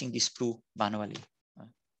placing the sprue manually.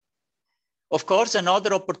 Of course,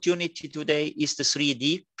 another opportunity today is the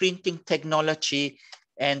 3D printing technology,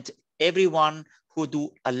 and everyone who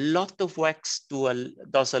do a lot of wax,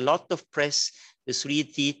 does a lot of press, the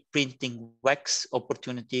 3D printing wax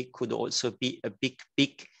opportunity could also be a big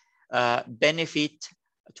benefit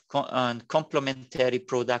and complementary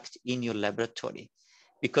product in your laboratory.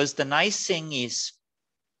 Because the nice thing is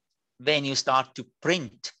when you start to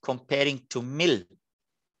print comparing to mill,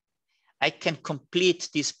 I can complete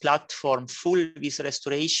this platform full with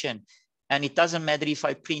restoration. And it doesn't matter if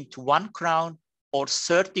I print 1 crown or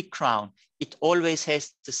 30 crown, it always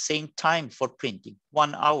has the same time for printing,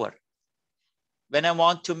 1 hour. When I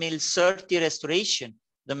want to mill 30 restoration,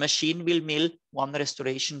 the machine will mill 1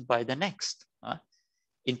 restoration by the next.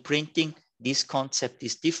 In printing, this concept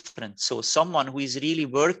is different. So someone who is really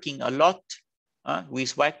working a lot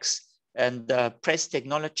with wax and press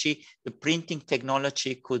technology, the printing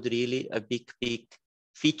technology could really a big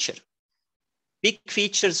feature. Big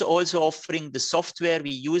features also offering the software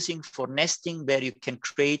we're using for nesting, where you can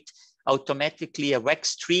create automatically a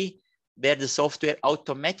wax tree, where the software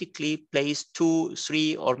automatically plays 2,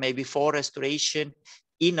 3, or maybe 4 restoration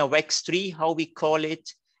in a wax tree, how we call it.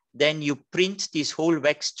 Then you print this whole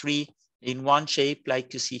wax tree in one shape,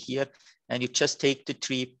 like you see here, and you just take the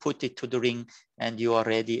tree, put it to the ring, and you are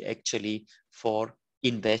ready actually for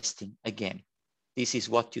investing again. This is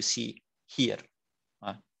what you see here.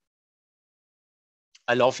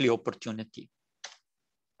 A lovely opportunity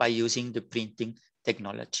by using the printing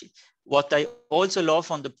technology. What I also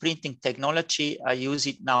love on the printing technology, I use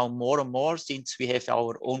it now more and more since we have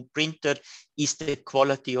our own printer, is the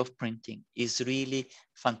quality of printing is really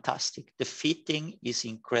fantastic. The fitting is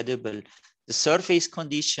incredible. The surface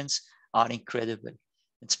conditions are incredible.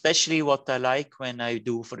 Especially what I like when I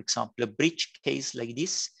do, for example, a bridge case like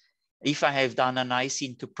this. If I have done a nice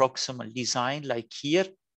interproximal design like here,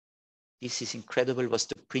 this is incredible what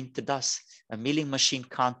the printer does. A milling machine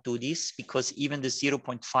can't do this because even the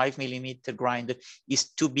 0.5 millimeter grinder is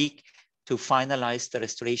too big to finalize the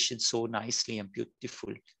restoration so nicely and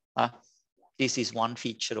beautiful. This is one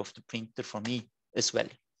feature of the printer for me as well.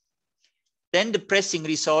 Then the pressing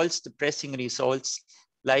results,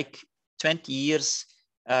 like 20 years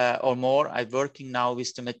or more, I'm working now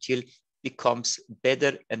with the material, becomes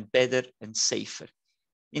better and better and safer.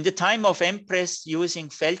 In the time of M-Press, using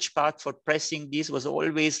Feldspat for pressing, this was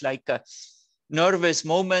always like a nervous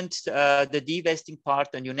moment, the devesting part,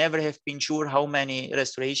 and you never have been sure how many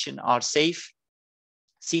restoration are safe.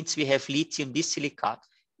 Since we have lithium disilicate,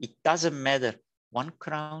 it doesn't matter, 1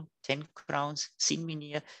 crown, 10 crowns, thin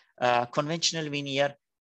veneer, conventional veneer,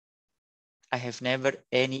 I have never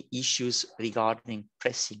any issues regarding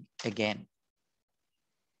pressing again.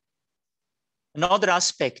 Another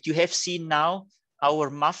aspect, you have seen now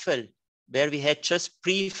our muffle, where we had just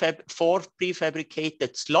 4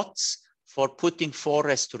 prefabricated slots for putting 4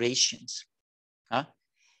 restorations.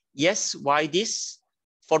 Yes, why this?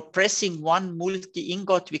 For pressing 1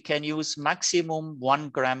 multi-ingot, we can use maximum 1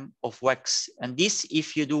 gram of wax. And this,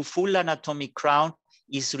 if you do full anatomic crown,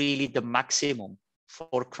 is really the maximum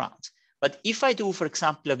 4 crowns. But if I do, for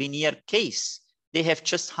example, a veneer case, they have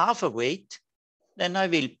just half a weight, then I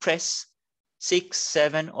will press 6,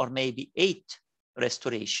 7, or maybe 8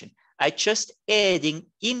 restoration. I just adding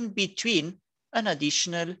in between an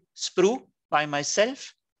additional sprue by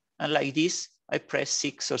myself. And like this, I press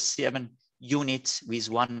 6 or 7 units with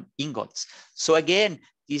 1 ingots. So again,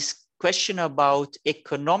 this question about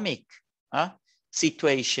economic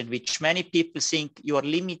situation, which many people think you are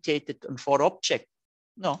limited on 4 objects.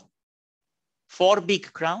 No. 4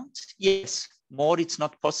 big crowns, yes. More it's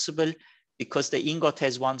not possible because the ingot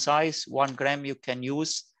has 1 size, 1 gram you can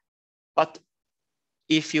use. But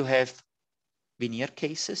if you have veneer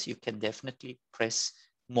cases, you can definitely press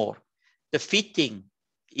more. The fitting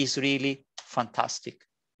is really fantastic.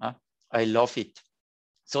 I love it.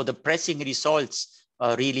 So the pressing results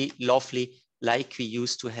are really lovely, like we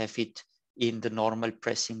used to have it in the normal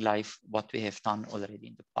pressing life, what we have done already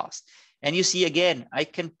in the past. And you see again, I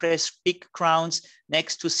can press big crowns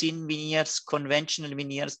next to thin veneers, conventional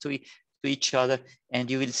veneers to each other, and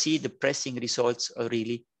you will see the pressing results are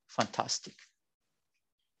really fantastic.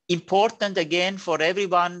 Important again for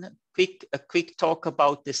everyone, a quick talk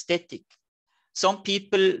about the aesthetic. Some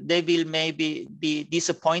people, they will maybe be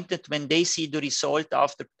disappointed when they see the result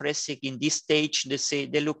after pressing in this stage. They say,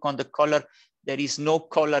 they look on the color, there is no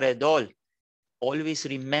color at all. Always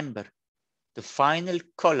remember, the final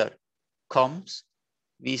color comes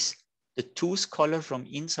with the tooth color from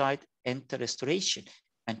inside and the restoration.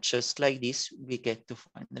 And just like this, we get the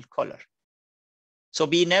final color. So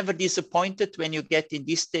be never disappointed when you get in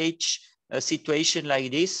this stage, a situation like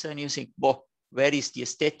this, and you think, well, where is the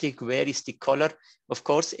aesthetic? Where is the color? Of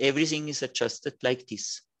course, everything is adjusted like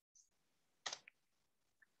this.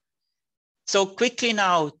 So quickly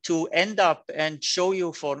now to end up and show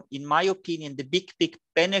you for, in my opinion, the big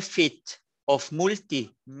benefit of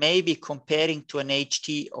multi, maybe comparing to an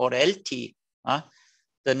HT or LT,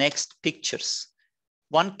 the next pictures.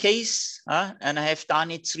 One case, and I have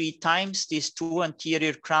done it 3 times, these 2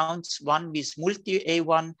 anterior crowns, one with multi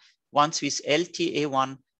A1, once with LT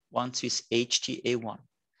A1, once with HT A1.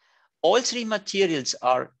 All 3 materials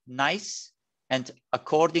are nice and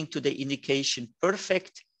according to the indication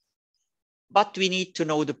perfect, but we need to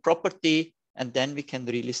know the property and then we can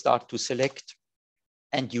really start to select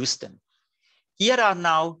and use them. Here are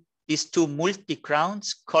now these 2 multi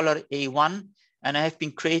crowns, color A1, and I have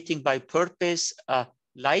been creating by purpose a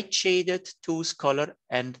light shaded tooth color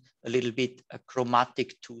and a little bit a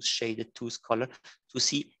chromatic shaded tooth color to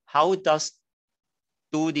see how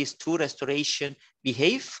do these 2 restoration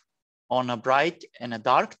behave on a bright and a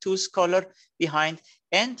dark tooth color behind,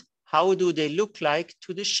 and how do they look like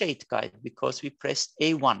to the shade guide, because we pressed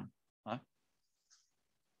A1.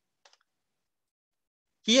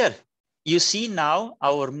 Here you see now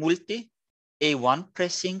our multi A1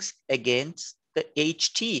 pressings against the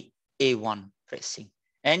HT A1 pressing.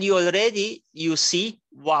 And you see,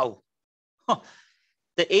 wow,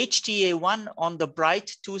 the HT A1 on the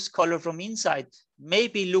bright tooth color from inside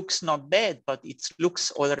maybe looks not bad, but it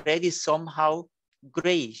looks already somehow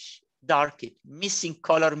grayish, dark, missing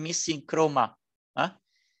color, missing chroma.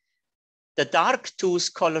 The dark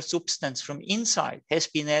tooth color substance from inside has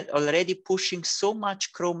been already pushing so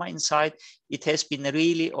much chroma inside, it has been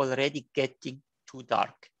really already getting too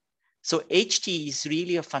dark. So HT is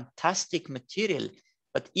really a fantastic material,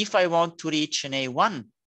 but if I want to reach an A1,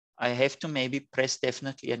 I have to maybe press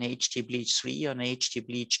definitely an HT bleach 3 or an HT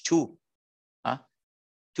bleach 2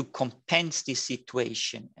 to compensate this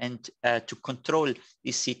situation and to control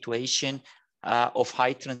this situation of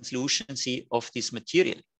high translucency of this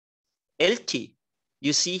material. LT,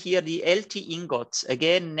 you see here the LT ingots,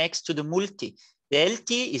 again, next to the multi. The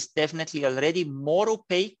LT is definitely already more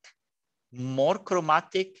opaque, more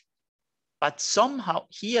chromatic, but somehow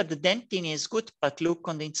here the dentin is good, but look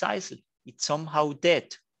on the incisal, it's somehow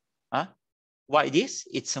dead. Why this?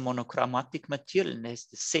 It's a monochromatic material and has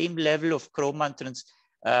the same level of chroma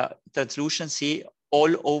and translucency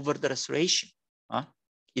all over the restoration.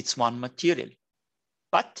 It's one material.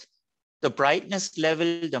 But the brightness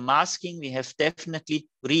level, the masking, we have definitely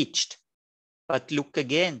reached. But look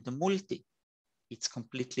again, the multi, it's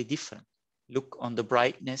completely different. Look on the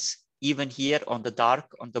brightness, even here on the dark,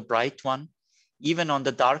 on the bright one, even on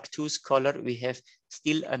the dark tooth color, we have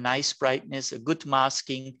still a nice brightness, a good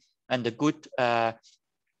masking, and a good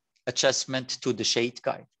adjustment to the shade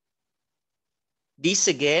guide. This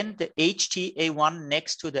again, the HT-A1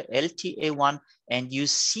 next to the LT-A1, and you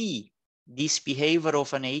see this behavior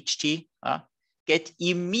of an HT get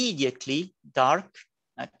immediately dark,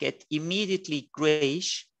 get immediately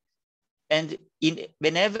grayish. And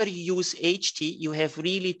whenever you use HT, you have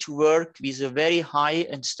really to work with a very high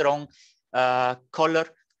and strong color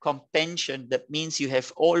compensation. That means you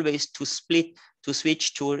have always to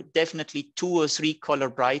switch to definitely 2 or 3 color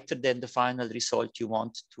brighter than the final result you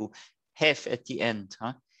want to have at the end.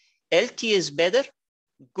 LT is better,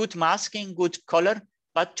 good masking, good color,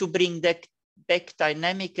 but to bring that back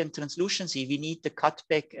dynamic and translucency, we need the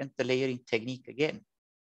cutback and the layering technique again.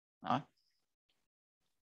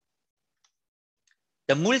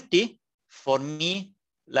 The multi, for me,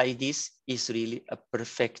 like this, is really a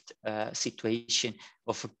perfect situation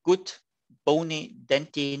of a good bony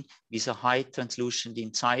dentin with a high translucent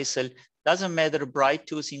incisal. Doesn't matter bright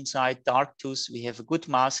tooth inside, dark tooth, we have a good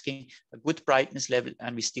masking, a good brightness level,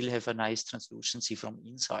 and we still have a nice translucency from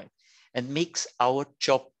inside, and makes our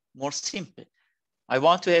job more simple. I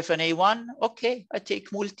want to have an A1, okay, I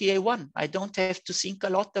take multi A1. I don't have to think a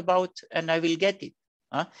lot about, and I will get it.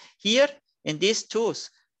 Here in these tools,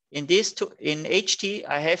 in HT,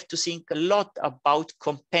 I have to think a lot about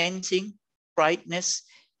compensing brightness.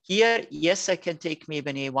 Here, yes, I can take maybe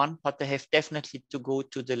an A1, but I have definitely to go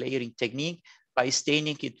to the layering technique. By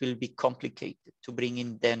staining, it will be complicated to bring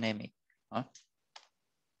in dynamic.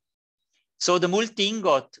 So the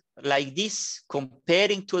multi-ingot like this,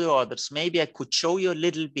 comparing to the others, maybe I could show you a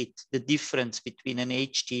little bit the difference between an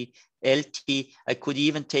HT, LT. I could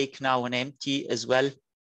even take now an MT as well.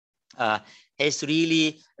 Has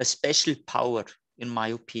really a special power, in my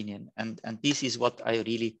opinion. And this is what I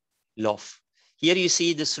really love. Here you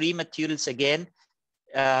see the three materials again,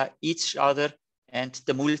 each other, and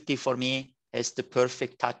the multi for me has the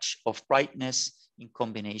perfect touch of brightness in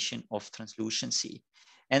combination of translucency.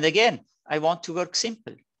 And again, I want to work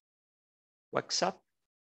simple. Wax up,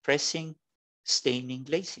 pressing, staining,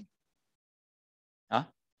 glazing.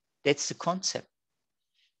 That's the concept.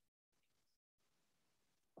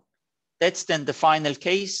 That's then the final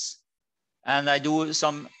case. And I do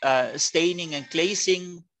some staining and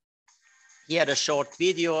glazing. Here a short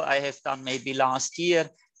video I have done maybe last year,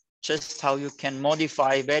 just how you can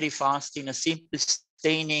modify very fast in a simple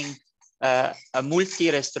staining, a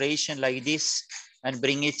multi-restoration like this, and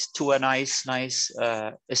bring it to a nice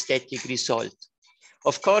aesthetic result.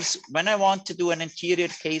 Of course, when I want to do an interior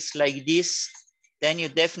case like this, then you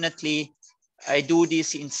definitely, I do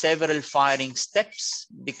this in several firing steps,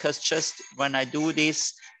 because just when I do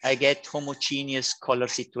this, I get homogeneous color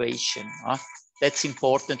situation. That's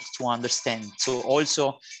important to understand. So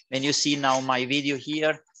also, when you see now my video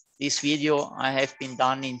here, this video I have been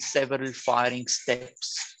done in several firing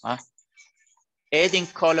steps. Adding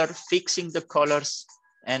color, fixing the colors,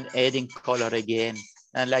 and adding color again.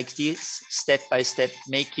 And like this, step by step,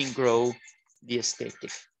 making grow the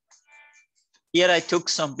aesthetic. Here I took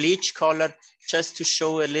some bleach color just to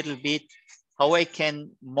show a little bit how I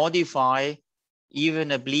can modify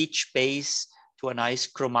even a bleach base to a nice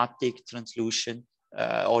chromatic translucent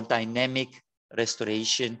or dynamic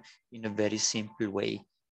restoration in a very simple way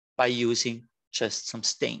by using just some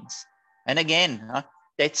stains. And again,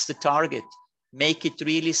 that's the target. Make it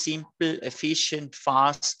really simple, efficient,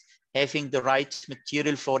 fast, having the right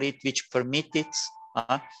material for it, which permit it.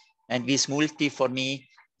 And this multi for me,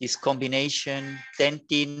 this combination,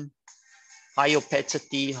 dentin, high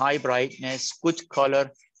opacity, high brightness, good color,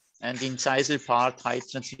 and incisal part, high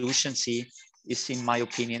translucency is, in my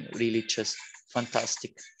opinion, really just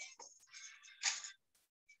fantastic.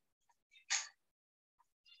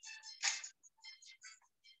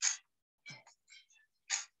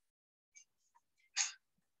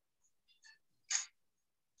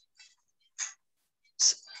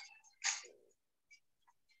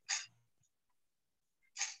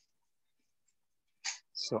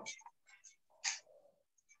 So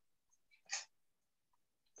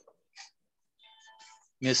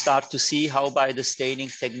you start to see how by the staining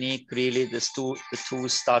technique, really the two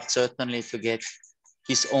start certainly to get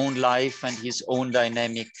his own life and his own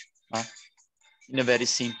dynamic in a very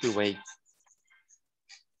simple way.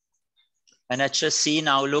 And I just see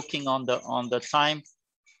now, looking on the time,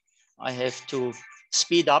 I have to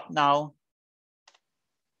speed up now.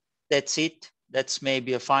 That's it. That's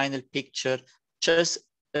maybe a final picture. Just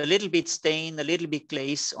a little bit stain, a little bit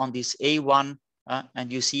glaze on this A1,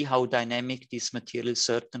 and you see how dynamic this material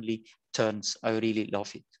certainly turns. I really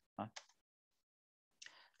love it.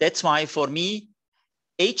 That's why for me,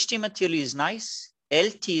 HT material is nice,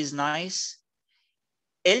 LT is nice.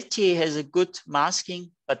 LT has a good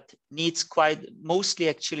masking, but needs mostly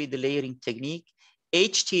actually the layering technique.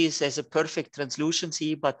 HT has a perfect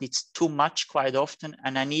translucency, but it's too much quite often,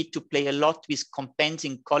 and I need to play a lot with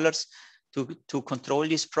compensing colors to control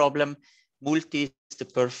this problem. Multi is the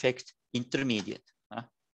perfect intermediate.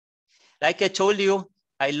 Like I told you,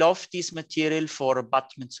 I love this material for a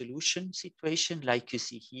abutment solution situation, like you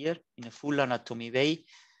see here in a full anatomy way.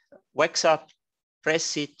 Wax up,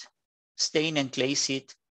 press it, stain and glaze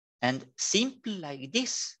it, and simple like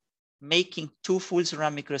this, making two full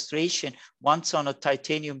ceramic restoration, once on a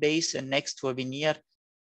titanium base and next to a veneer,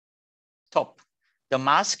 top. The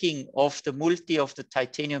masking of the multi of the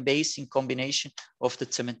titanium base in combination of the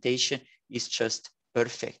cementation is just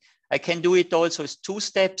perfect. I can do it also as two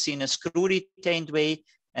steps in a screw retained way.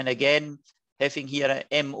 And again, having here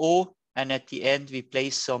a MO, and at the end we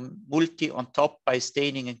place some multi on top by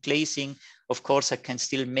staining and glazing. Of course, I can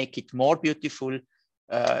still make it more beautiful.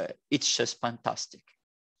 It's just fantastic.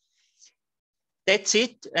 That's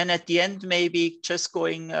it. And at the end, maybe just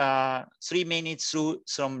going 3 minutes through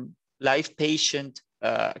some live patient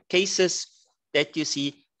cases that you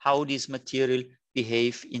see how this material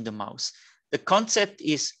behave in the mouse. The concept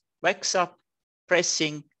is wax up,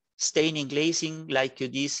 pressing, staining, glazing, like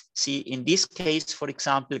you see in this case, for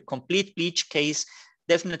example, complete bleach case,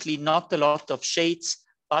 definitely not a lot of shades,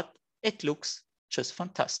 but it looks just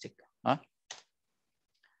fantastic.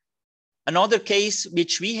 Another case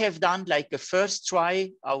which we have done like a first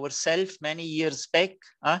try ourselves many years back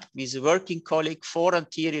with a working colleague, 4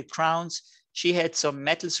 anterior crowns. She had some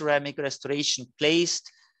metal ceramic restoration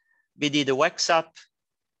placed. We did a wax up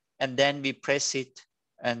and then we press it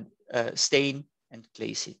and stain and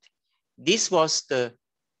glaze it. This was the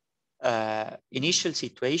initial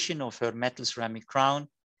situation of her metal ceramic crown,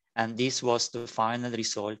 and this was the final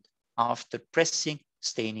result after pressing,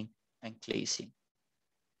 staining and glazing.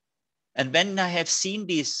 And when I have seen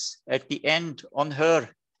this at the end on her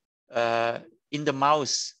in the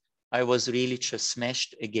mouse, I was really just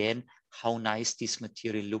smashed again how nice this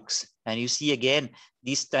material looks. And you see again,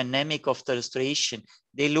 this dynamic of the restoration,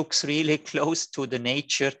 they looks really close to the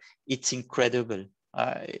nature. It's incredible.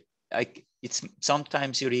 It's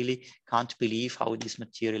sometimes you really can't believe how this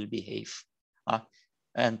material behave.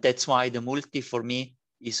 And that's why the multi for me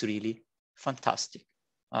is really fantastic.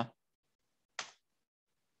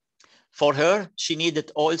 For her, she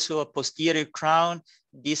needed also a posterior crown,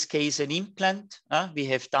 in this case an implant. We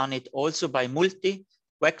have done it also by multi,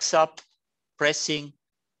 wax up, pressing.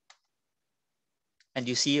 And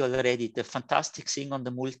you see already the fantastic thing on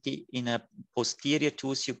the multi in a posterior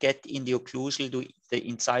tooth, you get in the occlusal, the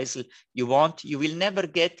incisal you want. You will never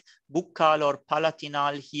get buccal or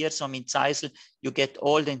palatinal here, some incisal. You get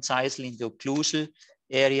all the incisal in the occlusal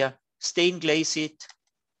area. Stain glaze it.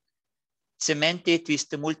 Cement it with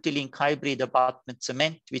the multi-link hybrid abutment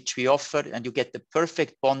cement, which we offer, and you get the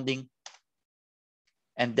perfect bonding.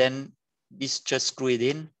 And then this just screw it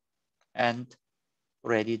in and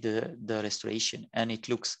ready the restoration. And it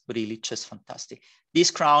looks really just fantastic. This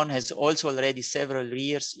crown has also already several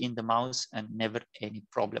years in the mouse and never any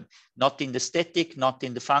problem. Not in the aesthetic, not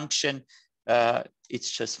in the function. It's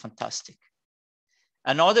just fantastic.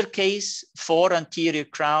 Another case, 4 anterior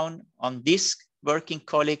crown on this working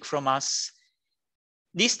colleague from us.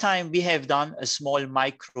 This time we have done a small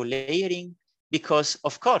micro layering because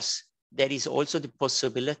of course there is also the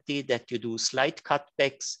possibility that you do slight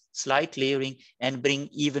cutbacks, slight layering and bring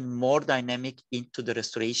even more dynamic into the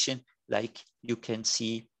restoration like you can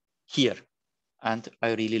see here. And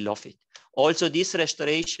I really love it. Also these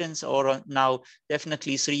restorations are now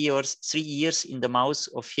definitely 3 years in the mouth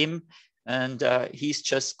of him, and he's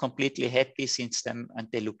just completely happy since then, and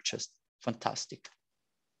they look just fantastic.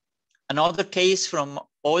 Another case from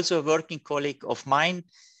also a working colleague of mine,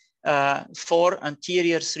 4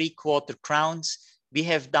 anterior 3/4 crowns. We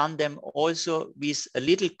have done them also with a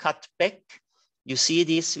little cut back. You see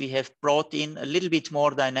this, we have brought in a little bit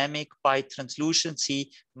more dynamic by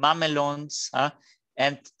translucency, mamelons,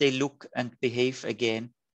 and they look and behave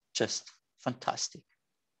again just fantastic.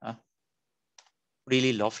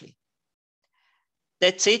 Really lovely.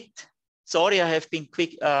 That's it. Sorry, I have been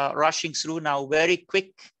rushing through now very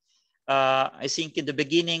quick. I think in the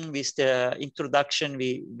beginning with the introduction,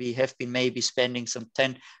 we have been maybe spending some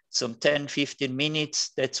 10, 15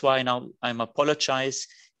 minutes. That's why now I'm apologize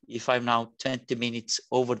if I'm now 20 minutes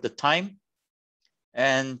over the time.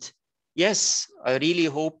 And yes, I really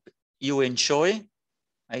hope you enjoy.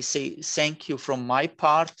 I say thank you from my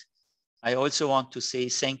part. I also want to say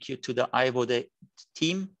thank you to the Vivadent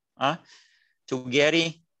team, to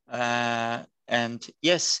Gary, and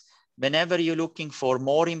yes, whenever you're looking for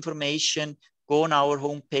more information, go on our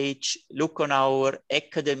homepage, look on our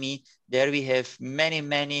academy. There we have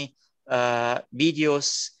many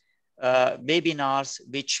videos, webinars,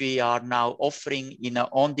 which we are now offering in an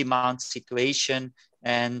on-demand situation.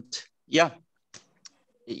 And yeah,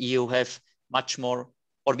 you have much more,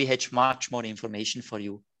 or we have much more information for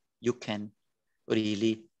you. You can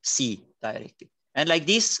really see directly. And like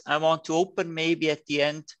this, I want to open maybe at the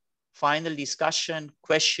end, final discussion,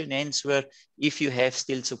 question, answer. If you have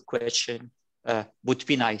still some question, would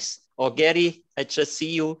be nice. Or Gary, I just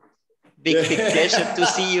see you. Big pleasure to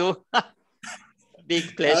see you. Big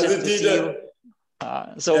pleasure to see you.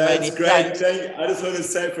 So many it's great. times. I just want to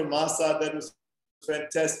say from my side, that was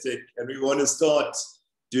fantastic. And we want to start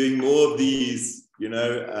doing more of these, you know,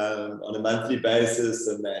 on a monthly basis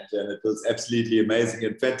and that. And it was absolutely amazing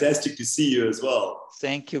and fantastic to see you as well.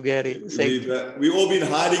 Thank you, Gary. We've all been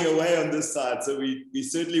hiding away on this side. So we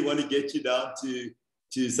certainly want to get you down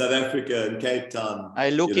to South Africa and Cape Town.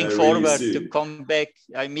 I'm looking forward to come back.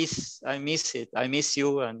 I miss it. I miss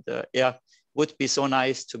you. And yeah, would be so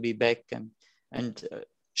nice to be back and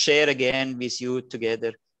share again with you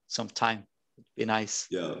together sometime. It'd be nice.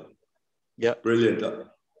 Yeah. Brilliant.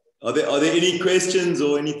 Are there any questions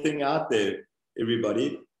or anything out there?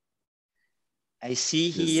 everybody? I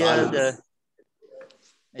see The here silence.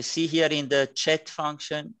 I see here in the chat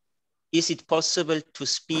function, is it possible to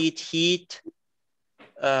speed heat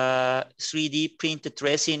 3D printed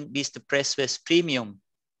resin with the PressWest Premium?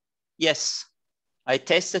 Yes, I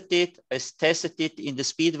tested it. I tested it in the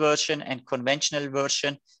speed version and conventional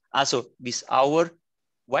version, also with our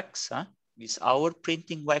wax, with our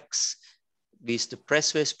printing wax, with the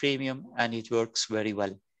PressWest Premium, and it works very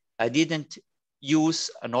well. I didn't use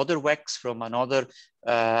another wax from another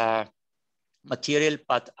material,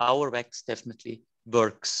 but our wax definitely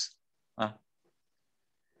works.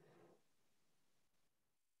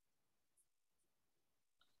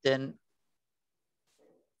 Then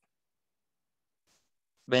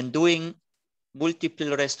when doing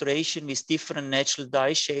multiple restoration with different natural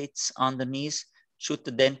dye shades underneath, should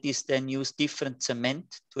the dentist then use different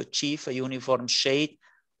cement to achieve a uniform shade,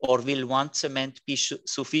 or will one cement be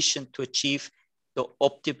sufficient to achieve the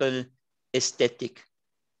optimal aesthetic?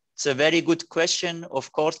 It's a very good question.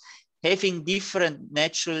 Of course, having different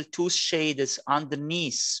natural tooth shades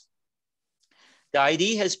underneath, the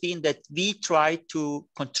idea has been that we try to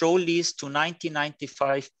control this to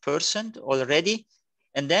 90–95% already.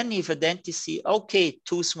 And then if a dentist see, okay,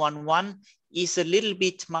 tooth 1-1 is a little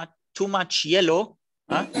bit too much yellow,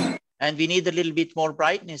 and we need a little bit more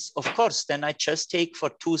brightness, of course, then I just take for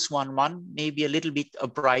tooth 1-1, maybe a little bit a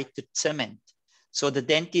brighter cement. So the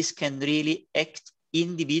dentist can really act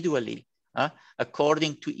individually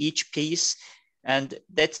according to each piece. And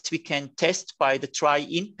that we can test by the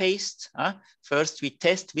try-in paste. First, we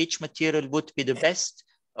test which material would be the best,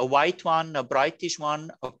 a white one, a brightish one,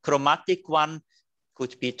 a chromatic one,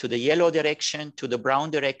 could be to the yellow direction, to the brown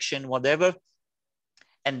direction, whatever.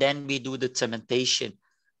 And then we do the cementation.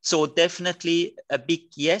 So definitely a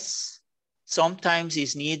big yes. Sometimes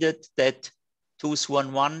is needed that tooth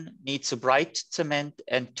 1-1 needs a bright cement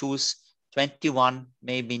and tooth 21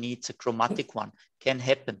 maybe needs a chromatic one. Can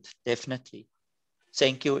happen, definitely.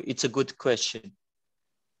 Thank you. It's a good question.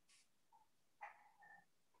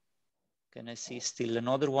 Can I see still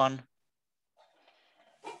another one?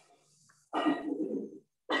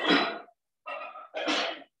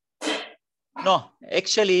 No,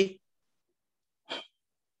 actually,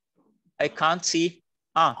 I can't see.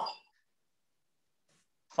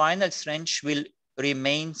 Final strength will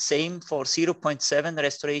remain same for 0.7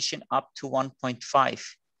 restoration up to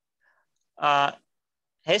 1.5.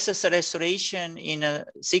 Has a restoration in a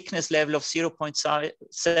thickness level of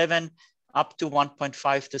 0.7 up to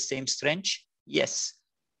 1.5 the same strength? Yes.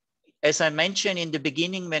 As I mentioned in the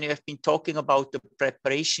beginning, when you have been talking about the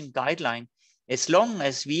preparation guideline, as long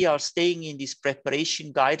as we are staying in this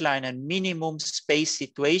preparation guideline and minimum space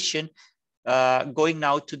situation, going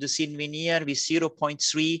now to the thin veneer with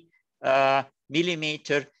 0.3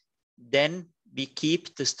 millimeter, then we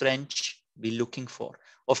keep the strength we're looking for.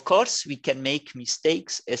 Of course, we can make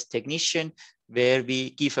mistakes as technician where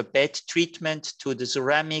we give a bad treatment to the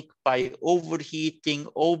ceramic by overheating,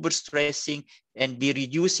 overstressing, and be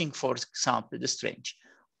reducing, for example, the strength.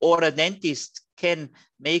 Or a dentist can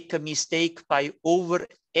make a mistake by over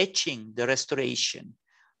etching the restoration.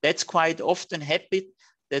 That's quite often happen,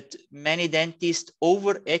 that many dentists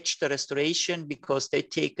over etch the restoration because they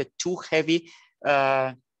take a too heavy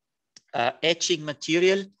etching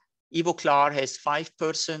material. Ivoclar has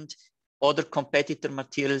 5%. Other competitor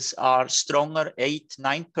materials are stronger,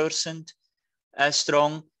 8–9%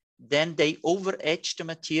 strong. Then they over etch the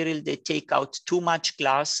material. They take out too much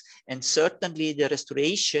glass, and certainly the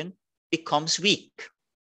restoration becomes weak.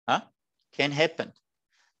 Can happen.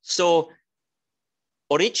 So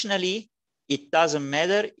originally, it doesn't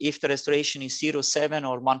matter if the restoration is 0.7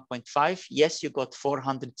 or 1.5. Yes, you got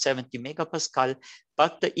 470 megapascal,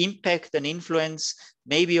 but the impact and influence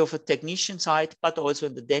maybe of a technician side, but also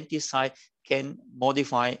on the dentist side can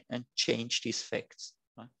modify and change these facts.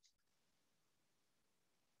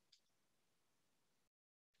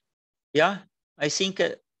 Yeah, I think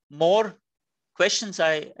more questions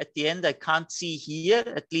at the end I can't see here,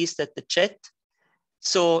 at least at the chat.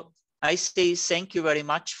 So I say thank you very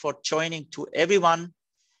much for joining to everyone,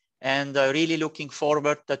 and really looking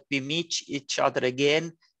forward that we meet each other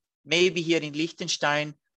again, maybe here in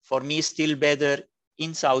Liechtenstein, for me still better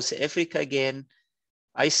in South Africa again.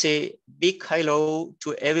 I say big hello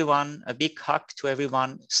to everyone, a big hug to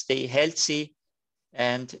everyone, stay healthy,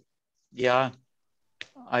 and yeah,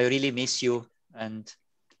 I really miss you, and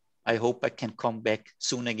I hope I can come back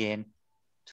soon again